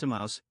the custom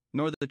house,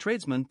 nor the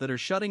tradesmen that are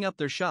shutting up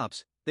their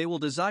shops. They will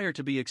desire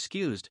to be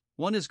excused.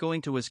 One is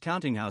going to his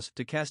counting house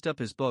to cast up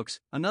his books,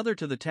 another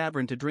to the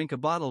tavern to drink a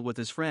bottle with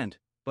his friend.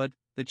 But,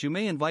 that you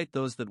may invite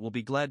those that will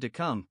be glad to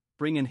come,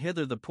 bring in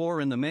hither the poor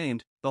and the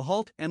maimed, the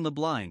halt and the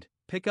blind,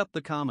 pick up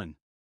the common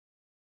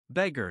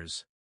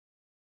beggars.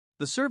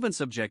 The servants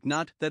object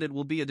not that it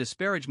will be a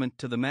disparagement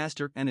to the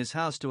master and his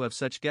house to have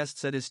such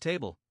guests at his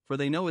table, for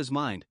they know his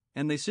mind,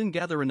 and they soon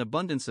gather an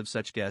abundance of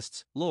such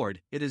guests.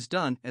 Lord, it is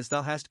done as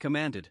thou hast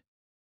commanded.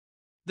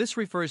 This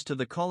refers to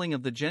the calling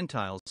of the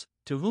Gentiles,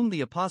 to whom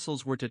the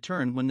apostles were to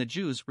turn when the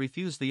Jews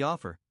refused the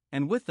offer,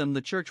 and with them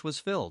the church was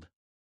filled.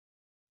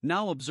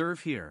 Now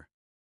observe here.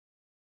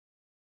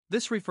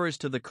 This refers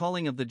to the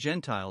calling of the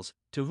Gentiles,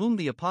 to whom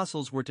the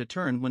apostles were to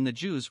turn when the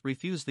Jews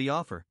refused the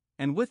offer,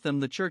 and with them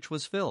the church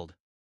was filled.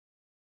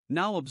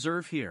 Now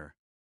observe here.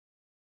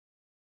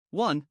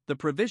 1. The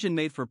provision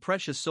made for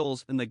precious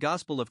souls in the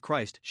gospel of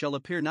Christ shall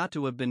appear not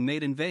to have been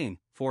made in vain,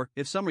 for,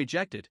 if some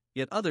reject it,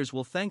 yet others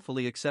will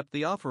thankfully accept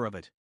the offer of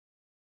it.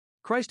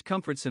 Christ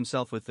comforts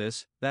himself with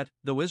this, that,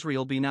 though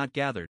Israel be not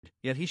gathered,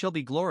 yet he shall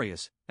be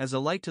glorious, as a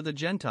light to the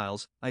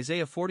Gentiles.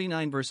 Isaiah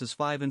 49 verses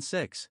 5 and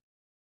 6.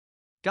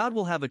 God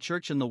will have a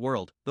church in the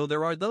world, though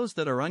there are those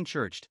that are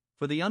unchurched,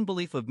 for the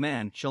unbelief of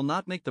man shall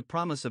not make the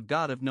promise of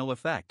God of no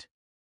effect.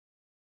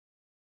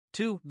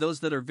 2.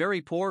 Those that are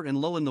very poor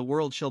and low in the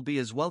world shall be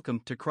as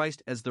welcome to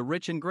Christ as the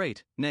rich and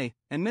great, nay,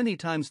 and many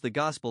times the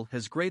gospel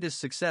has greatest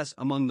success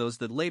among those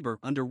that labor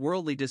under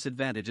worldly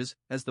disadvantages,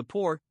 as the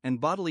poor,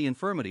 and bodily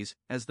infirmities,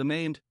 as the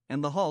maimed,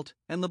 and the halt,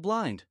 and the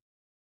blind.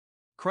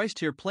 Christ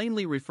here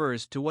plainly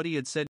refers to what he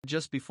had said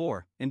just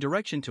before, in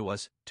direction to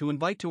us, to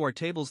invite to our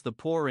tables the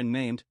poor and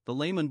maimed, the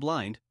lame and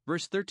blind,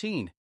 verse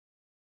 13.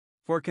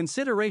 For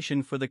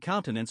consideration for the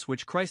countenance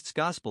which Christ's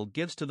gospel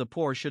gives to the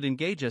poor should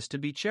engage us to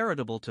be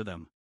charitable to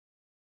them.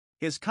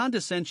 His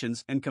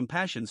condescensions and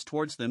compassions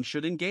towards them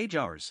should engage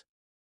ours.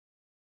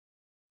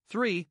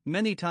 3.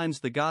 Many times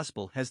the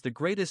gospel has the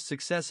greatest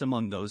success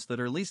among those that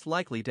are least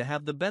likely to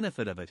have the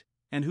benefit of it,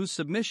 and whose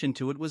submission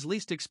to it was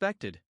least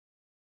expected.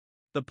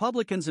 The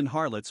publicans and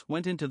harlots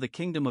went into the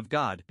kingdom of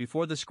God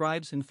before the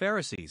scribes and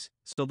Pharisees,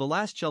 so the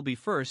last shall be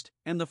first,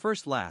 and the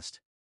first last.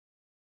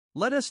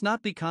 Let us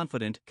not be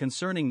confident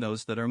concerning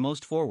those that are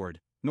most forward,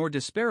 nor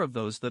despair of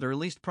those that are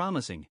least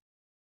promising.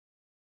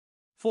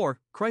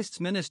 4. Christ's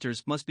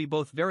ministers must be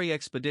both very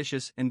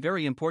expeditious and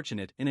very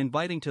importunate in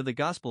inviting to the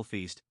gospel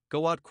feast.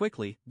 Go out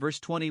quickly, verse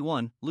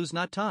 21, lose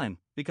not time,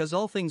 because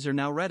all things are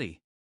now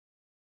ready.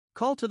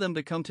 Call to them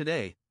to come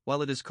today,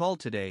 while it is called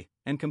today,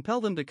 and compel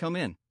them to come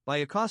in, by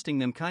accosting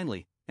them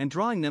kindly, and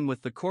drawing them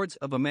with the cords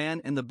of a man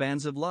and the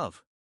bands of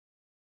love.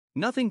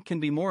 Nothing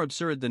can be more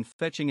absurd than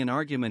fetching an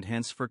argument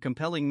hence for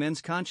compelling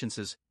men's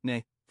consciences,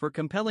 nay, for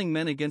compelling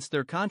men against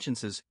their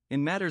consciences.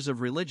 In matters of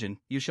religion,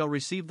 you shall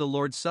receive the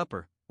Lord's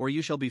Supper, or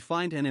you shall be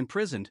fined and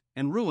imprisoned,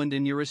 and ruined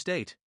in your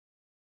estate.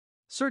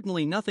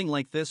 Certainly nothing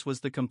like this was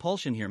the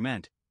compulsion here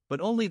meant,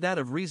 but only that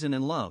of reason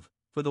and love,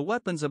 for the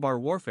weapons of our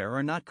warfare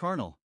are not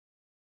carnal.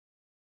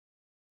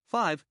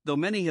 5. Though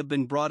many have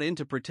been brought in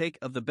to partake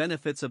of the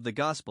benefits of the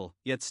gospel,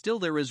 yet still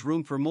there is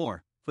room for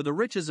more, for the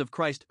riches of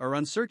Christ are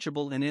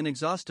unsearchable and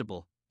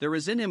inexhaustible. There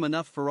is in him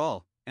enough for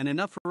all, and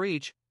enough for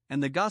each,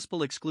 and the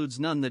gospel excludes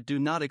none that do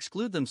not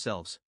exclude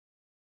themselves.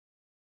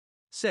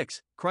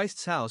 6.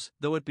 Christ's house,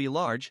 though it be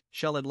large,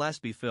 shall at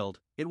last be filled.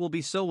 It will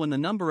be so when the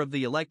number of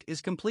the elect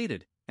is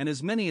completed, and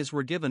as many as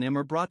were given him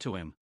are brought to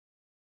him.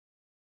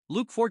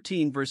 Luke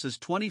 14 verses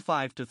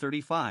 25 to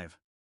 35.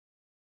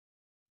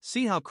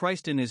 See how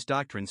Christ in his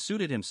doctrine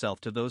suited himself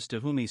to those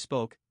to whom he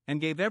spoke, and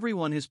gave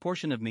everyone his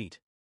portion of meat.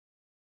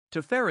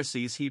 To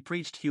Pharisees he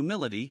preached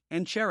humility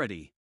and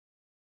charity.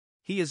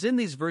 He is in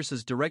these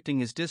verses directing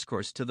his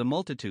discourse to the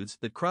multitudes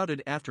that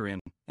crowded after him,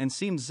 and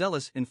seemed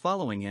zealous in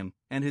following him,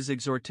 and his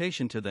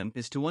exhortation to them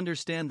is to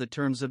understand the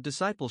terms of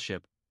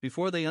discipleship,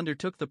 before they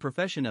undertook the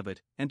profession of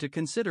it, and to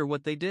consider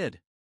what they did.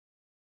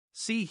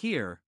 See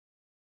here.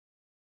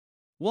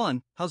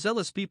 1. How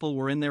zealous people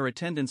were in their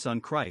attendance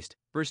on Christ.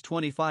 Verse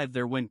 25.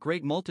 There went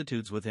great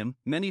multitudes with him,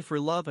 many for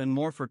love and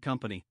more for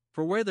company,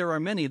 for where there are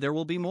many there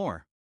will be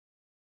more.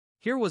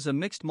 Here was a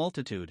mixed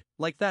multitude,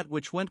 like that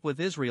which went with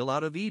Israel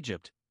out of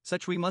Egypt.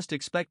 Such we must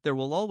expect there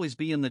will always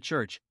be in the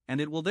church,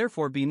 and it will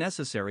therefore be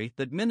necessary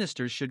that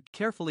ministers should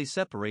carefully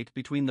separate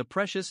between the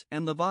precious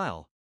and the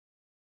vile.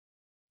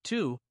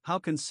 2. How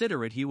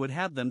considerate he would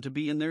have them to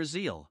be in their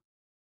zeal.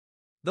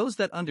 Those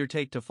that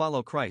undertake to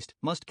follow Christ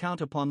must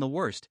count upon the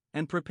worst,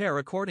 and prepare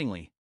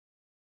accordingly.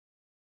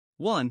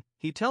 1.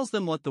 He tells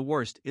them what the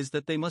worst is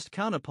that they must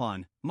count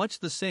upon, much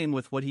the same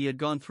with what he had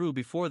gone through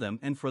before them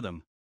and for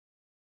them.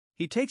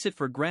 He takes it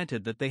for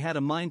granted that they had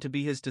a mind to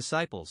be his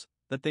disciples,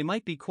 that they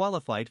might be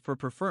qualified for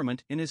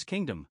preferment in his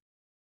kingdom.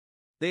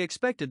 They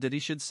expected that he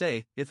should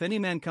say, If any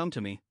man come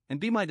to me, and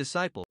be my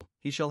disciple,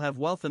 he shall have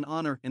wealth and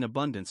honor in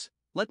abundance,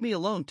 let me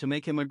alone to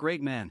make him a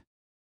great man.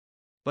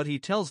 But he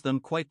tells them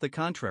quite the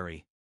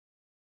contrary.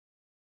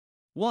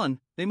 1.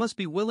 They must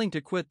be willing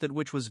to quit that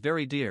which was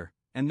very dear,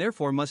 and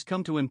therefore must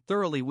come to him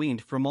thoroughly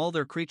weaned from all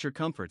their creature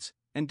comforts,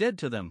 and dead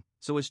to them,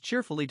 so as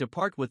cheerfully to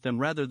part with them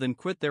rather than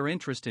quit their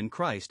interest in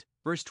Christ.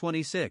 Verse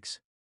 26.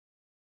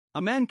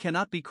 A man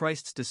cannot be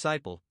Christ's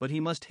disciple, but he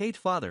must hate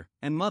father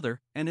and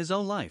mother and his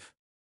own life.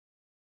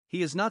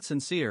 He is not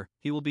sincere,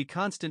 he will be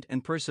constant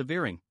and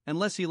persevering,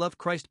 unless he love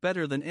Christ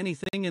better than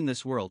anything in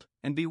this world,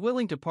 and be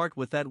willing to part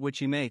with that which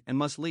he may and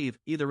must leave,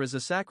 either as a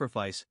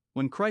sacrifice,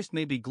 when Christ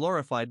may be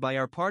glorified by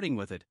our parting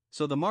with it,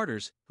 so the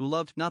martyrs, who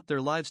loved not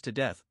their lives to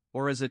death,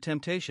 or as a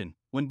temptation,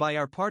 when by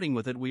our parting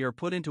with it we are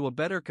put into a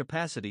better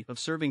capacity of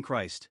serving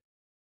Christ.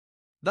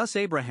 Thus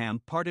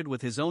Abraham parted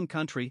with his own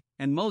country,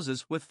 and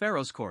Moses with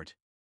Pharaoh's court.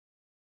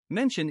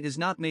 Mention is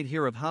not made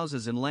here of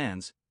houses and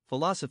lands.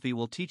 Philosophy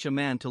will teach a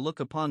man to look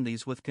upon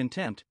these with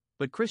contempt,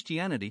 but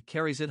Christianity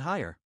carries it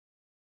higher.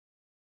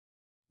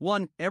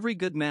 1. Every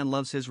good man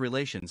loves his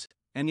relations,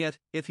 and yet,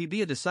 if he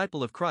be a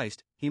disciple of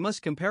Christ, he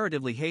must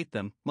comparatively hate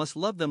them, must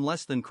love them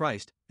less than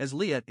Christ, as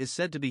Leah is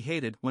said to be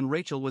hated when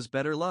Rachel was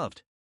better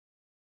loved.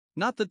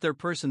 Not that their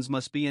persons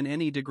must be in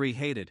any degree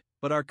hated,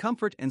 but our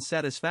comfort and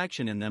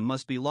satisfaction in them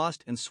must be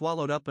lost and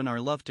swallowed up in our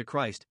love to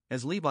Christ,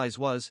 as Levi's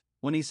was,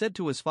 when he said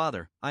to his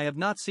father, I have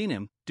not seen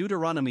him.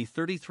 Deuteronomy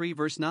 33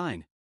 verse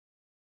 9.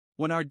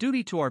 When our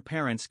duty to our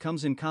parents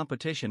comes in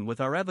competition with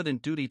our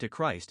evident duty to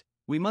Christ,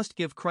 we must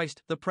give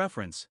Christ the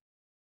preference.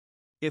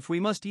 If we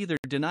must either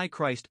deny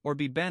Christ or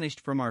be banished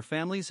from our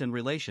families and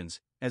relations,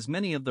 as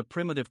many of the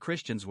primitive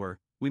Christians were,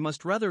 we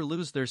must rather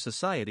lose their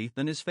society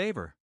than his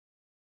favor.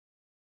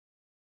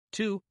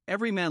 2.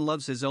 Every man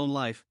loves his own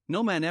life,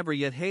 no man ever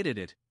yet hated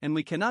it, and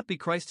we cannot be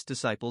Christ's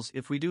disciples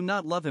if we do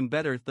not love him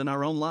better than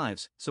our own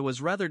lives, so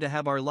as rather to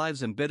have our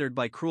lives embittered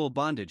by cruel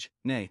bondage,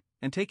 nay,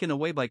 and taken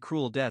away by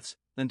cruel deaths,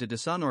 than to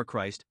dishonor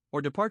Christ,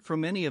 or depart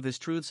from any of his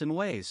truths and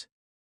ways.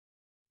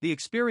 The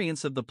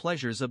experience of the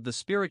pleasures of the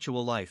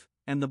spiritual life,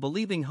 and the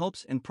believing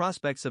hopes and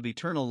prospects of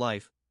eternal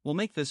life, will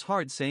make this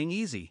hard saying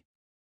easy.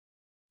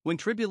 When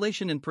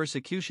tribulation and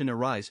persecution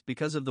arise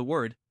because of the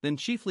word, then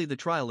chiefly the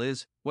trial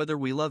is, whether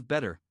we love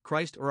better,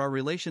 Christ or our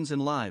relations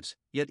and lives,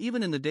 yet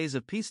even in the days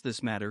of peace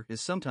this matter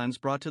is sometimes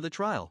brought to the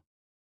trial.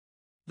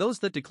 Those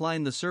that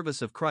decline the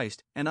service of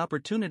Christ, and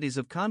opportunities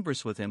of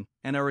converse with him,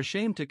 and are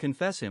ashamed to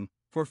confess him,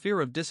 for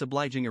fear of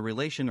disobliging a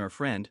relation or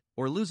friend,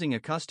 or losing a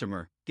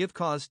customer, give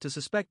cause to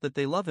suspect that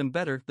they love him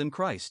better than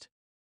Christ.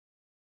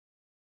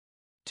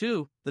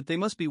 2. That they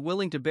must be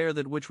willing to bear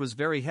that which was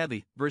very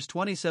heavy. Verse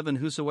 27.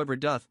 Whosoever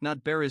doth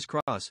not bear his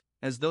cross,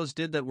 as those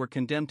did that were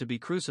condemned to be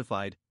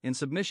crucified, in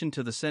submission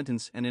to the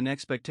sentence and in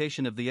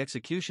expectation of the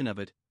execution of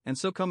it, and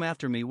so come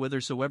after me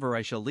whithersoever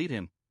I shall lead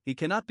him, he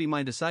cannot be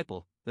my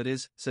disciple. That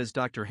is, says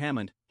Dr.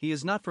 Hammond, he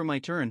is not for my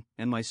turn,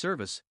 and my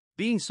service,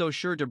 being so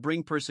sure to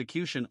bring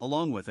persecution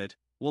along with it,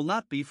 will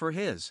not be for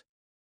his.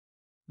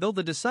 Though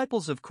the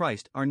disciples of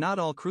Christ are not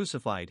all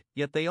crucified,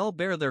 yet they all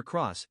bear their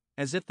cross,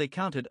 as if they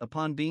counted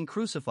upon being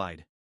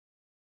crucified.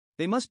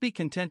 They must be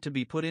content to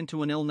be put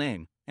into an ill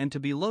name, and to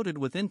be loaded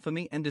with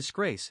infamy and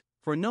disgrace,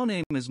 for no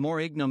name is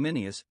more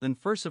ignominious than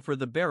Phurcifer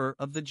the bearer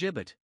of the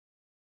gibbet.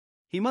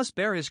 He must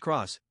bear his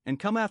cross, and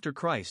come after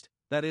Christ,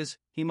 that is,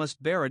 he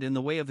must bear it in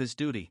the way of his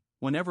duty,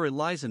 whenever it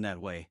lies in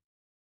that way.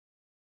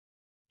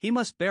 He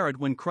must bear it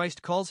when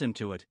Christ calls him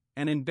to it,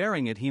 and in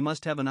bearing it he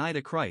must have an eye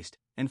to Christ,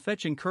 and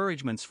fetch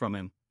encouragements from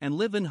him, and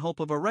live in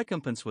hope of a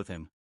recompense with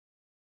him.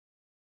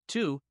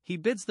 2. He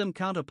bids them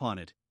count upon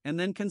it, and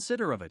then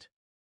consider of it.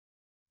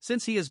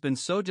 Since he has been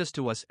so just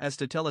to us as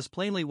to tell us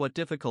plainly what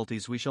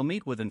difficulties we shall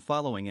meet with in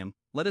following him,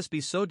 let us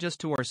be so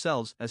just to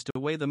ourselves as to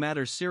weigh the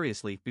matter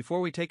seriously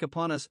before we take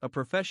upon us a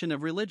profession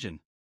of religion.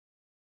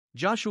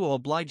 Joshua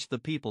obliged the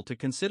people to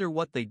consider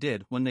what they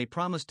did when they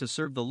promised to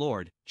serve the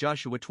Lord,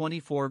 Joshua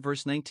 24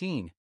 verse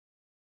 19.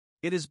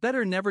 It is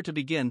better never to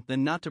begin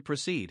than not to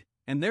proceed,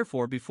 and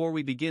therefore before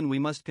we begin we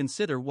must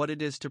consider what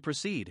it is to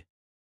proceed.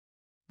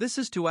 This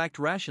is to act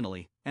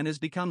rationally, and as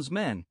becomes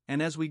men,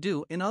 and as we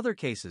do in other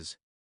cases.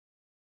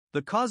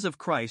 The cause of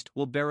Christ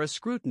will bear a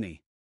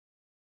scrutiny.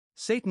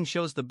 Satan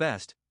shows the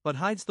best, but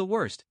hides the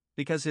worst,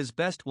 because his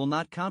best will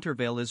not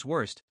countervail his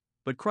worst,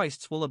 but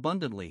Christ's will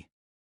abundantly.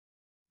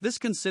 This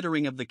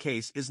considering of the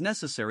case is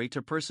necessary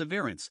to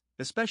perseverance,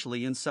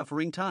 especially in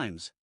suffering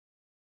times.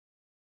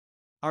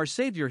 Our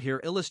Savior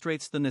here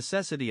illustrates the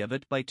necessity of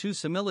it by two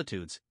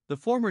similitudes, the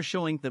former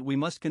showing that we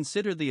must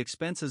consider the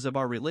expenses of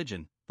our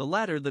religion, the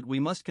latter that we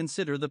must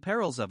consider the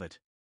perils of it.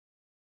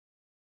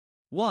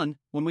 1.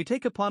 When we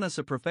take upon us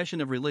a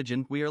profession of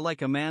religion, we are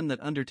like a man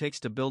that undertakes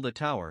to build a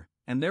tower,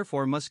 and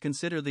therefore must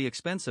consider the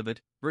expense of it.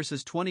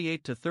 Verses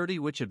 28 to 30.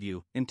 Which of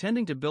you,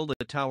 intending to build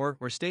a tower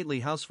or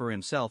stately house for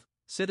himself,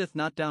 sitteth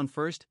not down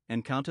first,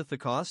 and counteth the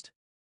cost?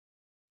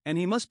 And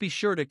he must be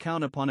sure to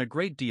count upon a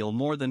great deal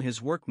more than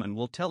his workman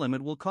will tell him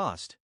it will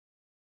cost.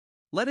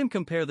 Let him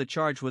compare the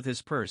charge with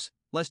his purse,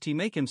 lest he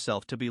make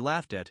himself to be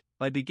laughed at,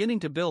 by beginning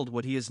to build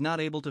what he is not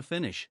able to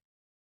finish.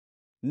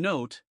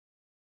 Note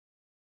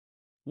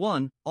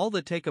 1. All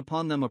that take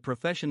upon them a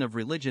profession of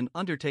religion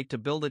undertake to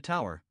build a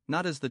tower,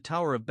 not as the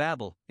Tower of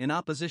Babel, in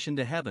opposition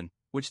to heaven,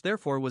 which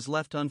therefore was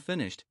left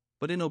unfinished,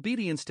 but in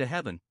obedience to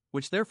heaven,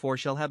 which therefore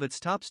shall have its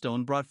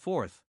topstone brought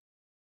forth.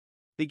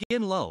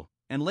 Begin low,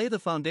 and lay the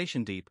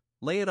foundation deep,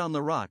 lay it on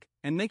the rock,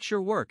 and make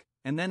sure work,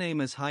 and then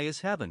aim as high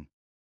as heaven.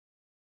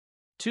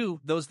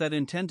 2. Those that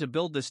intend to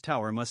build this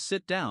tower must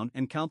sit down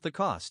and count the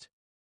cost.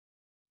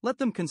 Let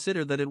them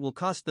consider that it will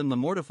cost them the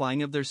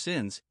mortifying of their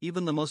sins,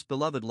 even the most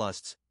beloved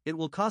lusts. It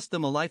will cost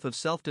them a life of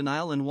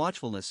self-denial and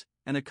watchfulness,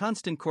 and a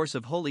constant course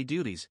of holy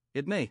duties.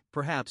 It may,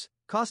 perhaps,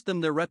 cost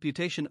them their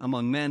reputation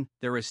among men,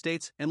 their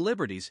estates and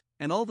liberties,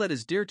 and all that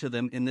is dear to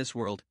them in this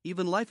world,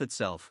 even life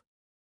itself.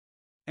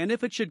 And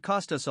if it should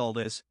cost us all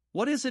this,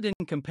 what is it in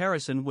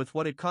comparison with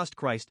what it cost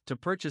Christ to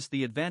purchase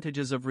the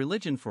advantages of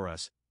religion for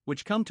us,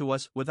 which come to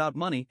us without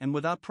money and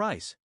without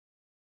price?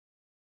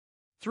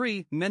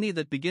 3. Many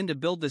that begin to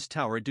build this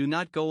tower do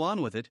not go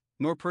on with it,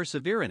 nor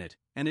persevere in it,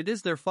 and it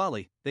is their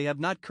folly. They have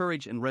not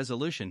courage and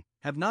resolution,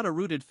 have not a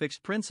rooted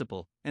fixed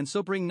principle, and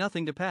so bring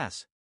nothing to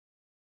pass.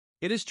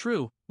 It is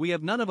true, we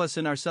have none of us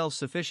in ourselves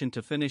sufficient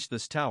to finish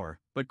this tower,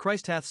 but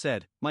Christ hath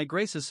said, My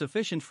grace is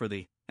sufficient for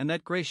thee, and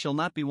that grace shall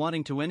not be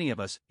wanting to any of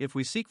us, if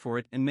we seek for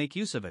it and make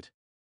use of it.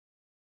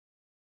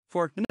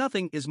 For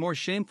nothing is more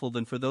shameful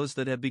than for those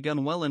that have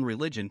begun well in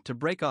religion to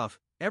break off.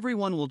 Every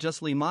one will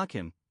justly mock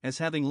him, as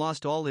having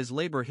lost all his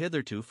labor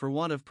hitherto for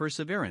want of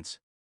perseverance.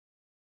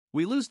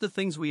 We lose the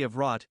things we have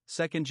wrought,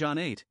 2 John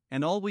 8,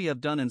 and all we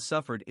have done and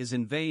suffered is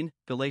in vain,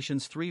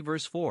 Galatians 3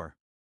 verse 4.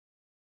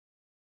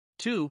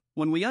 2.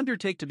 When we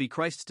undertake to be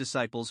Christ's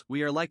disciples,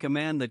 we are like a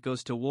man that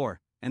goes to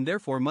war, and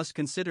therefore must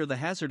consider the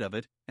hazard of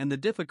it, and the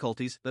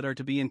difficulties that are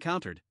to be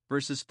encountered,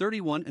 verses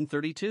 31 and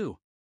 32.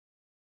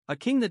 A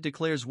king that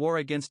declares war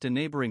against a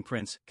neighboring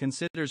prince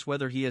considers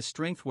whether he has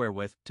strength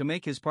wherewith to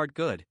make his part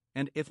good,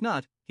 and if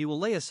not, he will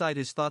lay aside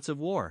his thoughts of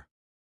war.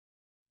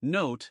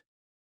 Note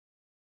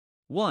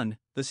 1.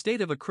 The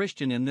state of a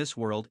Christian in this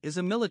world is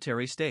a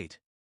military state.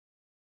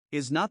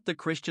 Is not the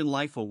Christian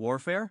life a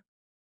warfare?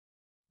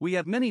 We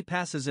have many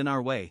passes in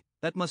our way,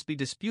 that must be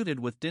disputed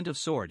with dint of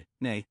sword,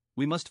 nay,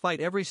 we must fight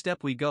every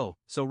step we go,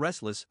 so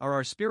restless are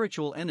our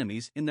spiritual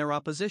enemies in their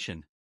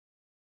opposition.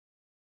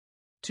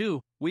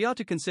 2. We ought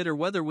to consider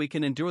whether we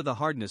can endure the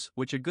hardness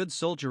which a good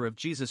soldier of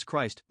Jesus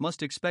Christ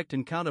must expect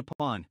and count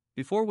upon,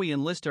 before we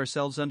enlist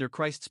ourselves under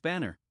Christ's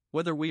banner,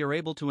 whether we are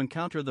able to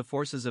encounter the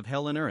forces of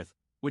hell and earth,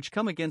 which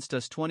come against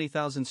us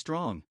 20,000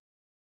 strong.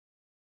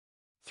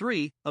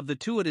 3. Of the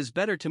two it is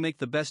better to make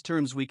the best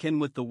terms we can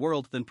with the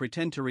world than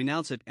pretend to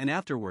renounce it and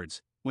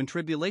afterwards, when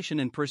tribulation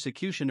and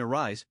persecution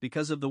arise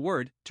because of the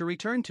word, to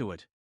return to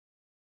it.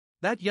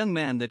 That young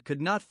man that could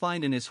not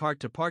find in his heart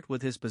to part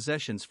with his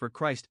possessions for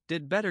Christ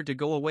did better to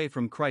go away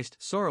from Christ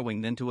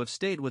sorrowing than to have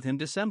stayed with him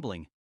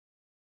dissembling.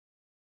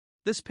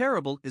 This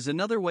parable is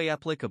another way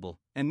applicable,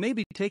 and may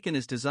be taken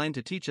as designed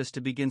to teach us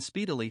to begin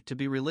speedily to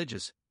be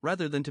religious,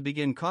 rather than to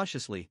begin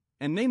cautiously,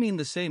 and may mean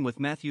the same with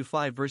Matthew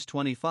 5 verse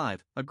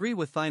 25, agree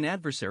with thine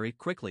adversary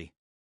quickly.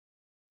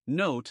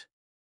 Note: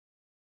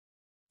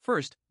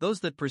 First,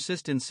 those that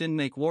persist in sin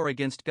make war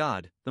against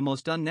God, the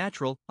most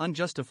unnatural,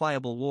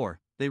 unjustifiable war.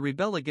 They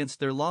rebel against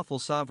their lawful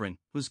sovereign,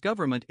 whose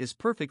government is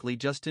perfectly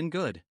just and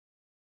good.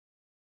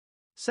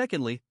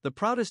 Secondly, the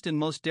proudest and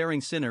most daring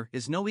sinner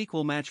is no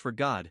equal match for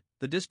God.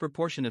 The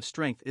disproportion of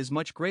strength is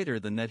much greater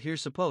than that here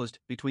supposed,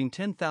 between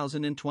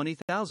 10,000 and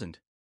 20,000.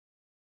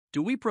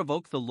 Do we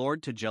provoke the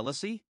Lord to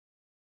jealousy?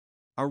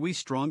 Are we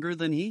stronger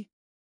than he?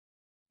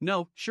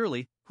 No,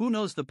 surely, who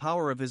knows the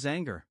power of his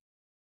anger?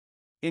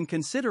 In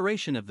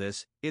consideration of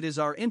this, it is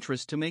our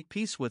interest to make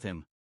peace with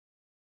him.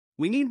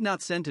 We need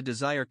not send to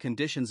desire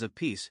conditions of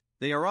peace,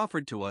 they are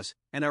offered to us,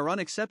 and are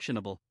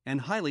unexceptionable,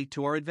 and highly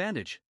to our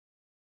advantage.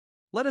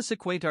 Let us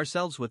acquaint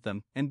ourselves with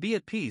them, and be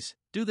at peace.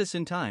 Do this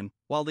in time,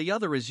 while the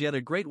other is yet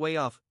a great way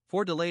off,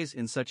 for delays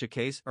in such a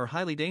case are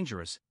highly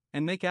dangerous,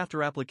 and make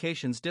after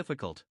applications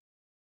difficult.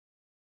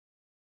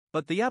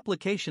 But the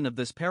application of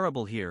this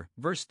parable here,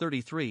 verse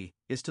 33,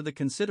 is to the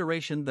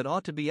consideration that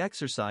ought to be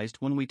exercised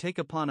when we take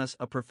upon us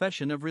a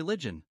profession of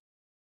religion.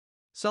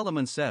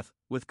 Solomon saith,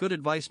 with good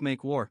advice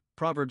make war,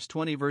 Proverbs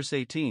 20 verse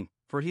 18,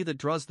 for he that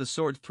draws the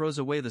sword throws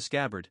away the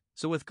scabbard.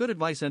 So with good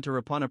advice enter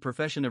upon a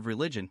profession of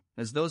religion,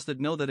 as those that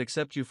know that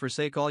except you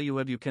forsake all you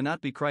have you cannot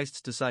be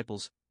Christ's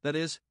disciples, that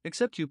is,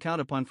 except you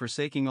count upon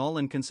forsaking all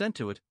and consent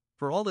to it,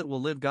 for all that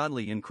will live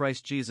godly in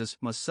Christ Jesus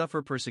must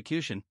suffer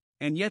persecution,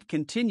 and yet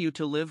continue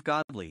to live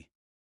godly.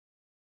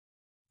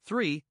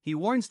 3. He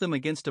warns them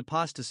against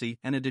apostasy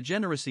and a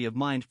degeneracy of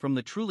mind from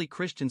the truly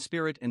Christian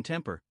spirit and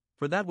temper,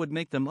 for that would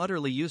make them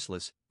utterly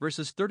useless,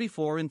 verses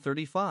 34 and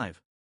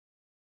 35.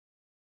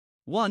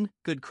 1.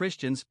 Good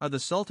Christians are the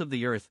salt of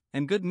the earth,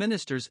 and good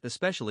ministers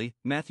especially,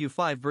 Matthew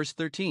 5 verse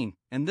 13,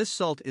 and this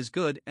salt is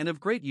good and of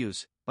great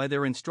use. By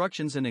their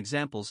instructions and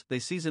examples they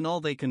season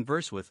all they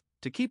converse with,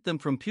 to keep them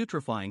from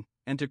putrefying,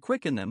 and to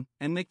quicken them,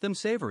 and make them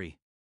savory.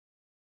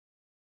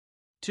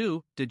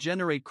 2.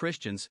 Degenerate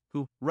Christians,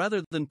 who,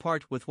 rather than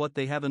part with what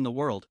they have in the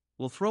world,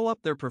 will throw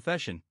up their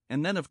profession,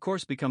 and then of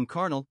course become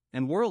carnal,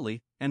 and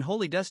worldly, and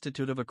wholly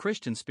destitute of a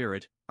Christian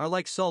spirit, are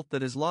like salt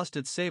that has lost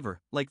its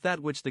savor, like that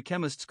which the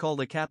chemists call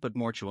the caput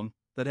mortuum,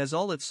 that has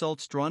all its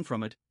salts drawn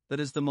from it, that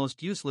is the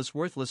most useless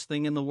worthless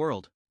thing in the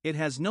world. It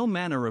has no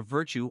manner of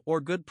virtue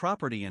or good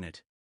property in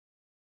it.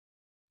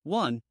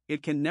 1.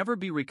 It can never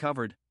be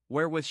recovered.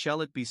 Wherewith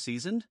shall it be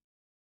seasoned?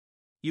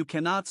 You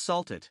cannot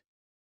salt it.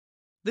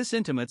 This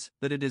intimates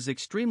that it is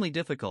extremely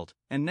difficult,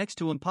 and next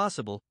to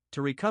impossible,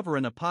 to recover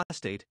an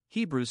apostate,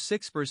 Hebrews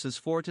 6 verses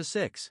 4 to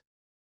 6.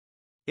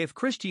 If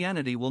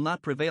Christianity will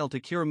not prevail to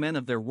cure men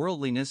of their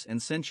worldliness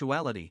and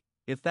sensuality,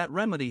 if that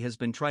remedy has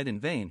been tried in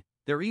vain,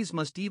 their ease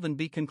must even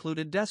be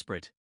concluded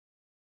desperate.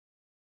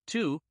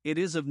 2. It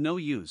is of no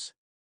use.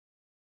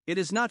 It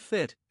is not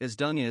fit, as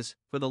dung is,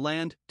 for the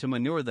land, to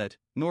manure that,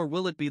 nor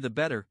will it be the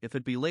better if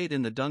it be laid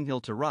in the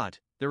dunghill to rot.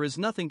 There is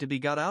nothing to be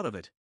got out of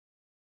it.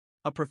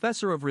 A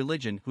professor of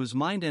religion whose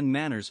mind and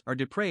manners are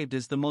depraved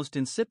is the most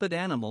insipid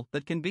animal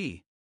that can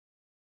be.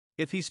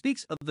 If he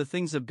speaks of the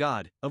things of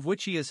God, of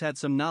which he has had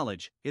some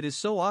knowledge, it is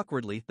so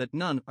awkwardly that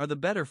none are the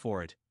better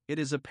for it. It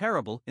is a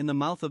parable in the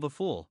mouth of a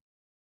fool.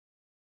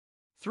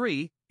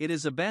 3. It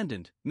is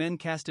abandoned, men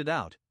cast it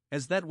out,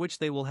 as that which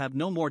they will have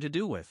no more to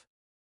do with.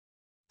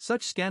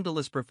 Such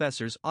scandalous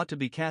professors ought to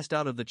be cast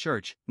out of the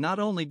church, not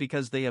only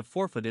because they have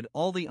forfeited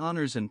all the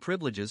honors and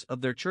privileges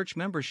of their church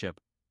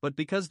membership, but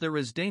because there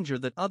is danger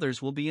that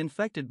others will be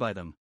infected by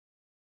them.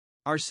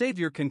 Our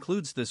Savior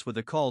concludes this with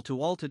a call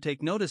to all to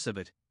take notice of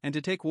it, and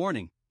to take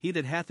warning. He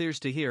that hath ears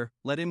to hear,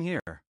 let him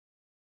hear.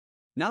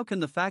 Now can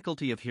the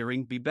faculty of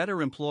hearing be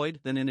better employed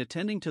than in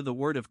attending to the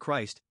word of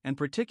Christ, and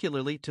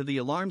particularly to the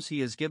alarms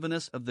he has given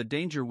us of the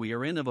danger we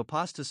are in of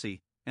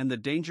apostasy, and the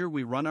danger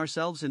we run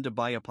ourselves into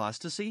by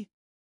apostasy?